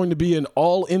Markkanen is going to be an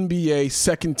All-NBA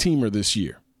second teamer this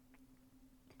year.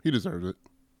 He deserves it.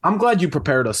 I'm glad you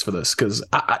prepared us for this because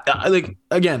I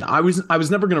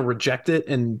was never going to reject it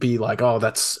and be like, oh,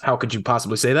 how could you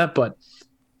possibly say that? But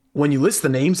when you list the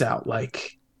names out,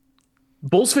 like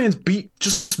Bulls fans,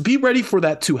 just be ready for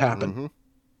that to happen.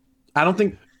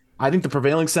 Mm-hmm. I think the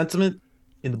prevailing sentiment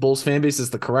in the Bulls fan base is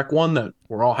the correct one, that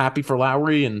we're all happy for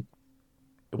Lowry and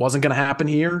it wasn't going to happen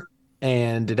here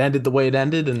and it ended the way it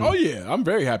ended. And oh yeah, I'm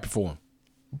very happy for him.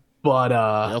 But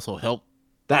they also helped.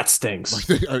 That stings.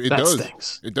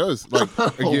 Stings. It does. Like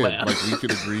again, like we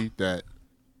could agree that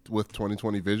with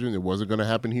 2020 vision, it wasn't going to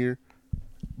happen here.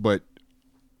 But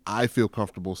I feel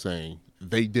comfortable saying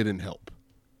they didn't help.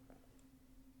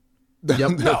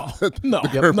 Yep.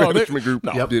 The management group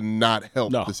did not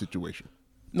help the situation.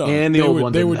 No, and the old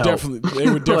one they were help. definitely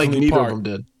like neither part. of them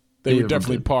did. They were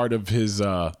definitely part of his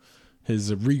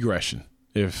regression,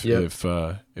 if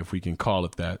we can call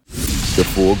it that. The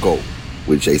Full Go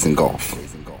with Jason Goff.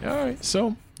 All right,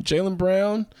 so Jaylen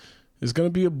Brown is going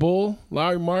to be a Bull.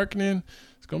 Lauri Markkanen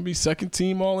is going to be second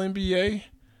team All-NBA.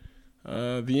 The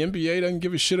NBA doesn't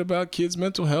give a shit about kids'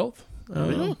 mental health.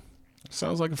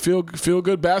 Sounds like a feel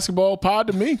good basketball pod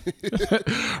to me.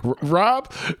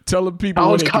 Rob, tell the people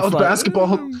college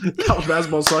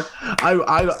basketball suck.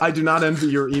 I do not envy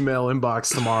your email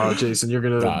inbox tomorrow, Jason. You're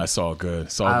gonna. Nah, it's all good.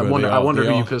 It's all good. I wonder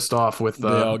who you pissed pissed off with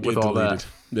all that.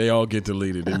 They all get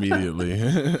deleted immediately.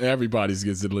 Everybody's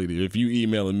gets deleted. If you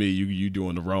emailing me, you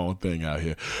doing the wrong thing out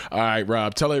here. All right,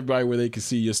 Rob, tell everybody where they can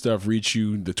see your stuff, reach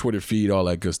you, the Twitter feed, all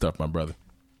that good stuff, my brother.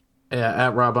 Yeah,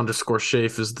 at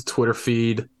Rob_Shafe is the Twitter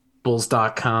feed.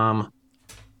 Bulls.com.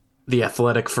 The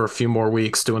Athletic for a few more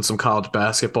weeks doing some college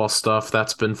basketball stuff.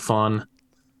 That's been fun.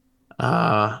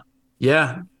 Yeah.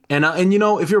 And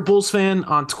if you're a Bulls fan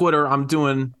on Twitter,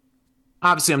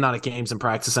 obviously I'm not at games and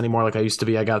practice anymore like I used to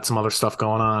be. I got some other stuff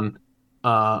going on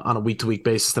a week-to-week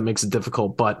basis that makes it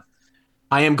difficult. But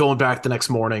I am going back the next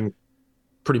morning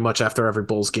pretty much after every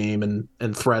Bulls game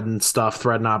and threading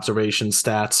observations,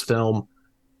 stats, film,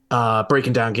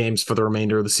 breaking down games for the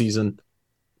remainder of the season.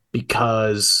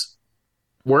 Because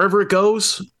wherever it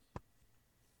goes,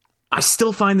 I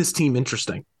still find this team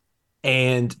interesting.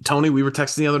 And Tony, we were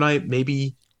texting the other night,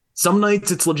 maybe some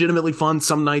nights it's legitimately fun.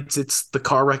 Some nights it's the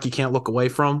car wreck you can't look away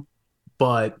from.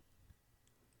 But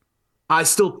I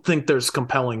still think there's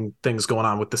compelling things going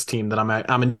on with this team that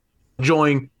I'm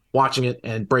enjoying watching it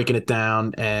and breaking it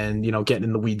down and, getting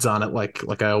in the weeds on it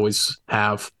like I always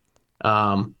have.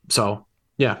 So,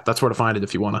 yeah, that's where to find it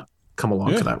if you want to come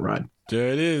along for that ride. There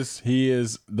it is. He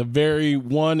is the very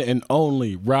one and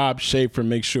only Rob Schaefer.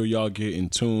 Make sure y'all get in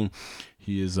tune.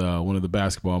 He is one of the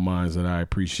basketball minds that I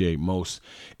appreciate most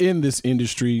in this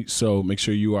industry. So make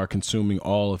sure you are consuming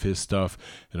all of his stuff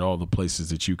and all the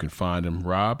places that you can find him.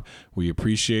 Rob, we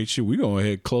appreciate you. We're going to go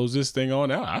ahead and close this thing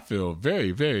on out. I feel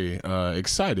very, very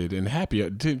excited and happy.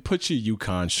 Put your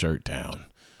UConn shirt down.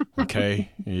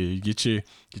 Okay, you get your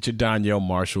Danielle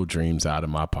Marshall dreams out of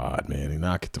my pod, man, and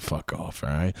knock it the fuck off. All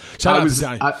right. Shout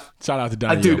out to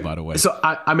Danielle, by the way. So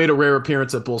I made a rare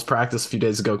appearance at Bulls practice a few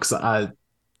days ago because I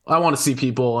want to see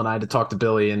people, and I had to talk to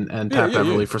Billy and Pat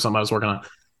Beverly for something I was working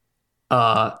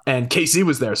on. And KC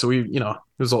was there, so we, it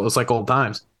was like old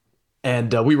times,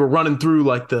 and we were running through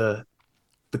like the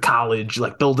college,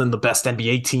 like building the best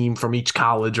NBA team from each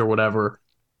college or whatever,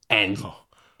 and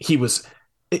he was.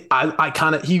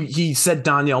 He said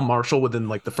Danielle Marshall within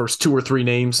like the first 2 or 3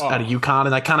 names out of UConn,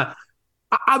 and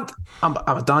I'm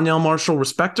a Danielle Marshall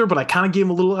respecter, but I kind of gave him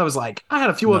a little. I was like, I had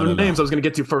a few other names I was going to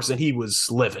get to first, and he was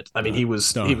livid. I mean, he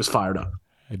was fired up.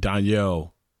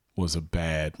 Danielle was a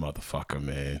bad motherfucker,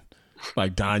 man.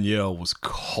 Like Danielle was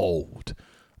cold.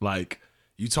 Like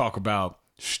you talk about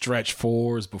stretch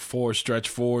fours before stretch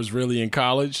fours really in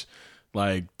college.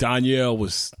 Like, Danielle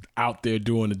was out there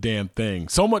doing the damn thing.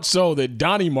 So much so that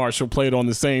Donnie Marshall played on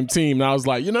the same team. And I was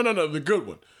like, no, the good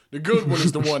one. The good one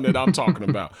is the one that I'm talking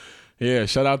about. Yeah,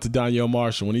 shout out to Danielle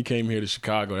Marshall. When he came here to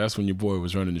Chicago, that's when your boy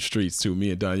was running the streets, too.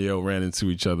 Me and Danielle ran into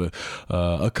each other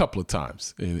a couple of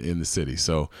times in the city.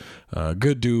 So,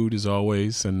 good dude, as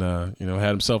always. And, had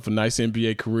himself a nice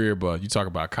NBA career. But you talk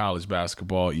about college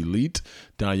basketball elite,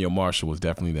 Danielle Marshall was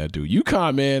definitely that dude.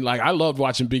 UConn, man, like, I loved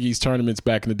watching Big East tournaments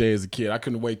back in the day as a kid. I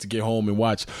couldn't wait to get home and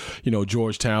watch,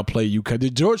 Georgetown play UConn. The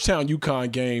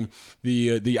Georgetown-UConn game,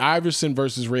 the Iverson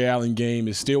versus Ray Allen game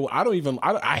is still –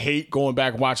 I hate going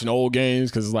back and watching old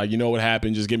games because it's like, you know what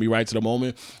happened, just get me right to the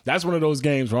moment. That's one of those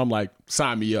games where I'm like,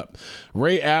 sign me up.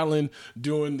 Ray Allen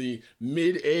doing the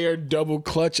mid-air double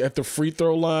clutch at the free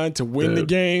throw line to win the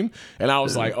game. And I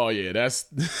was like, oh yeah,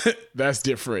 that's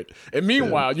different. And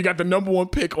meanwhile, you got the number one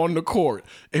pick on the court.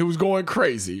 It was going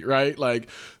crazy, right? Like,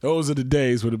 those are the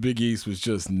days where the Big East was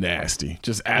just nasty,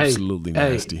 just absolutely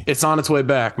nasty. It's on its way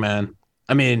back, man.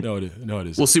 I mean, no, it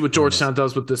is. We'll see what Georgetown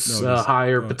does with this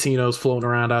higher Patinos floating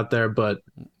around out there, but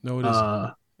no, it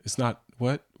isn't. It's not.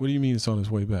 What do you mean it's on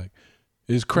its way back?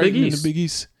 Is Creighton in the Big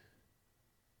East?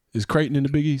 Is Creighton in the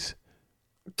Big East?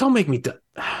 Don't make me.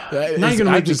 Now you're going to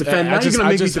make me defend. Now you're going to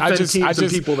make me defend teams and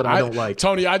people that I don't like.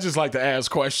 Tony, I just like to ask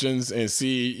questions and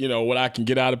see, what I can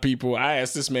get out of people. I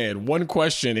asked this man one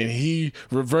question and he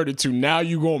reverted to, now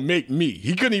you going to make me.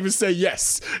 He couldn't even say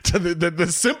yes to the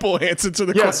simple answer to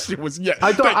the question was yes.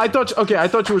 I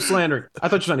thought you were slandering. I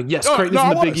thought you were slandering. Yes, Creighton's in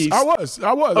the Big East. I was.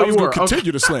 I was going to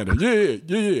continue to slander.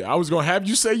 Yeah. I was going to have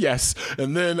you say yes,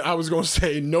 and then I was going to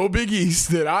say no Big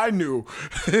East that I knew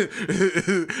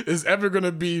is ever going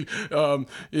to be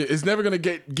is never going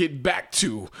to get back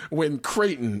to when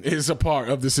Creighton is a part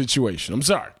of the situation. I'm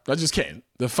sorry. I just can't.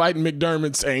 The fighting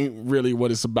McDermott's ain't really what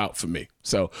it's about for me.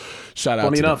 So, shout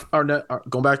out to enough,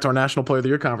 going back to our National Player of the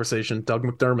Year conversation, Doug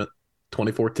McDermott,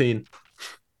 2014.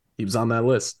 He was on that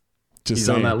list. He's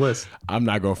on that list. I'm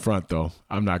not going to front, though.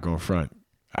 I'm not going to front.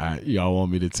 Y'all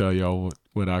want me to tell y'all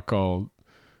what I called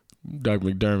Doug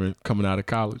McDermott coming out of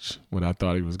college, what I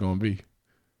thought he was going to be?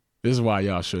 This is why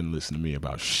y'all shouldn't listen to me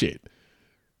about shit.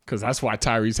 Because that's why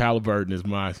Tyrese Halliburton is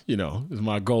my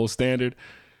gold standard.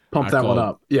 Pump that one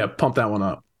up. Yeah, pump that one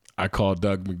up. I called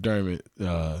Doug McDermott.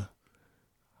 I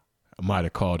might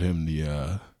have called him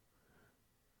the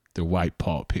white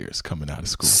Paul Pierce coming out of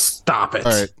school. Stop it.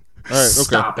 All right. Okay.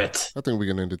 Stop it. I think we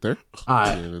can end it there. All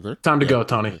right. Time to go,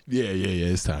 Tony. Yeah.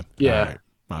 It's time. Yeah. All right.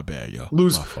 My bad, yo.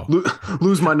 Lose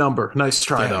my number. Nice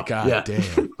try, though. God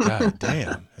damn.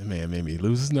 That man made me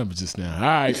lose his number just now. All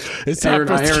right. It's time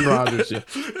for Aaron Rodgers. Yeah.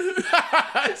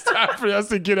 It's time for us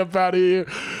to get up out of here.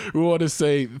 We want to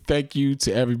say thank you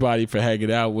to everybody for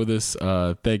hanging out with us.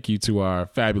 Thank you to our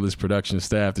fabulous production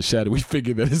staff, the shadowy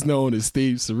figure that is known as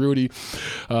Steve Cerruti,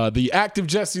 the active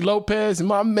Jesse Lopez, and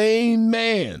my main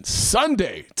man,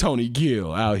 Sunday, Tony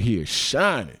Gill, out here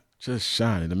shining. Just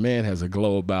shining. The man has a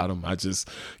glow about him. I just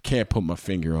can't put my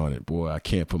finger on it, boy. I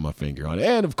can't put my finger on it.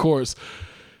 And, of course,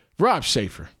 Rob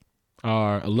Schaefer,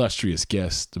 our illustrious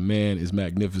guest. The man is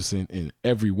magnificent in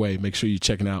every way. Make sure you're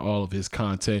checking out all of his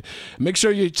content. Make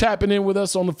sure you're tapping in with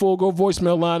us on the Full Go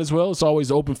voicemail line as well. It's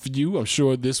always open for you. I'm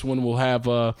sure this one will have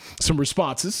some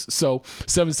responses. So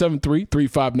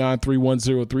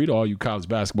 773-359-3103 to all you college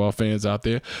basketball fans out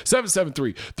there.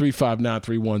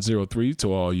 773-359-3103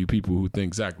 to all you people who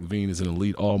think Zach LaVine is an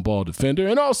elite on-ball defender.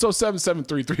 And also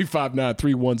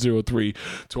 773-359-3103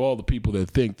 to all the people that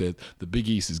think that the Big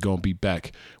East is going to be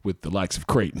back with the likes of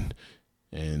Creighton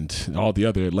and all the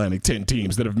other Atlantic 10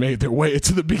 teams that have made their way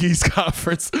into the Big East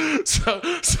Conference.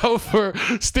 So for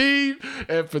Steve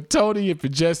and for Tony and for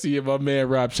Jesse and my man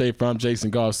Rob Schaefer, I'm Jason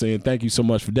Goff saying thank you so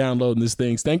much for downloading this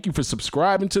thing. Thank you for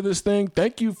subscribing to this thing.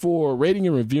 Thank you for rating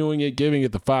and reviewing it, giving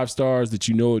it the 5 stars that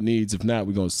you know it needs. If not,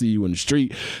 we're going to see you in the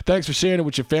street. Thanks for sharing it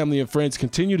with your family and friends.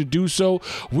 Continue to do so.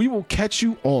 We will catch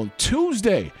you on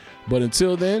Tuesday. But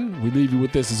until then, we leave you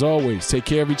with this as always. Take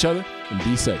care of each other and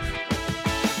be safe.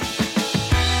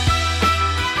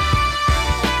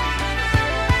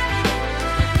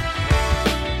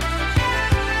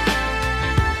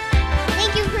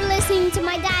 Thank you for listening to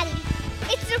my daddy.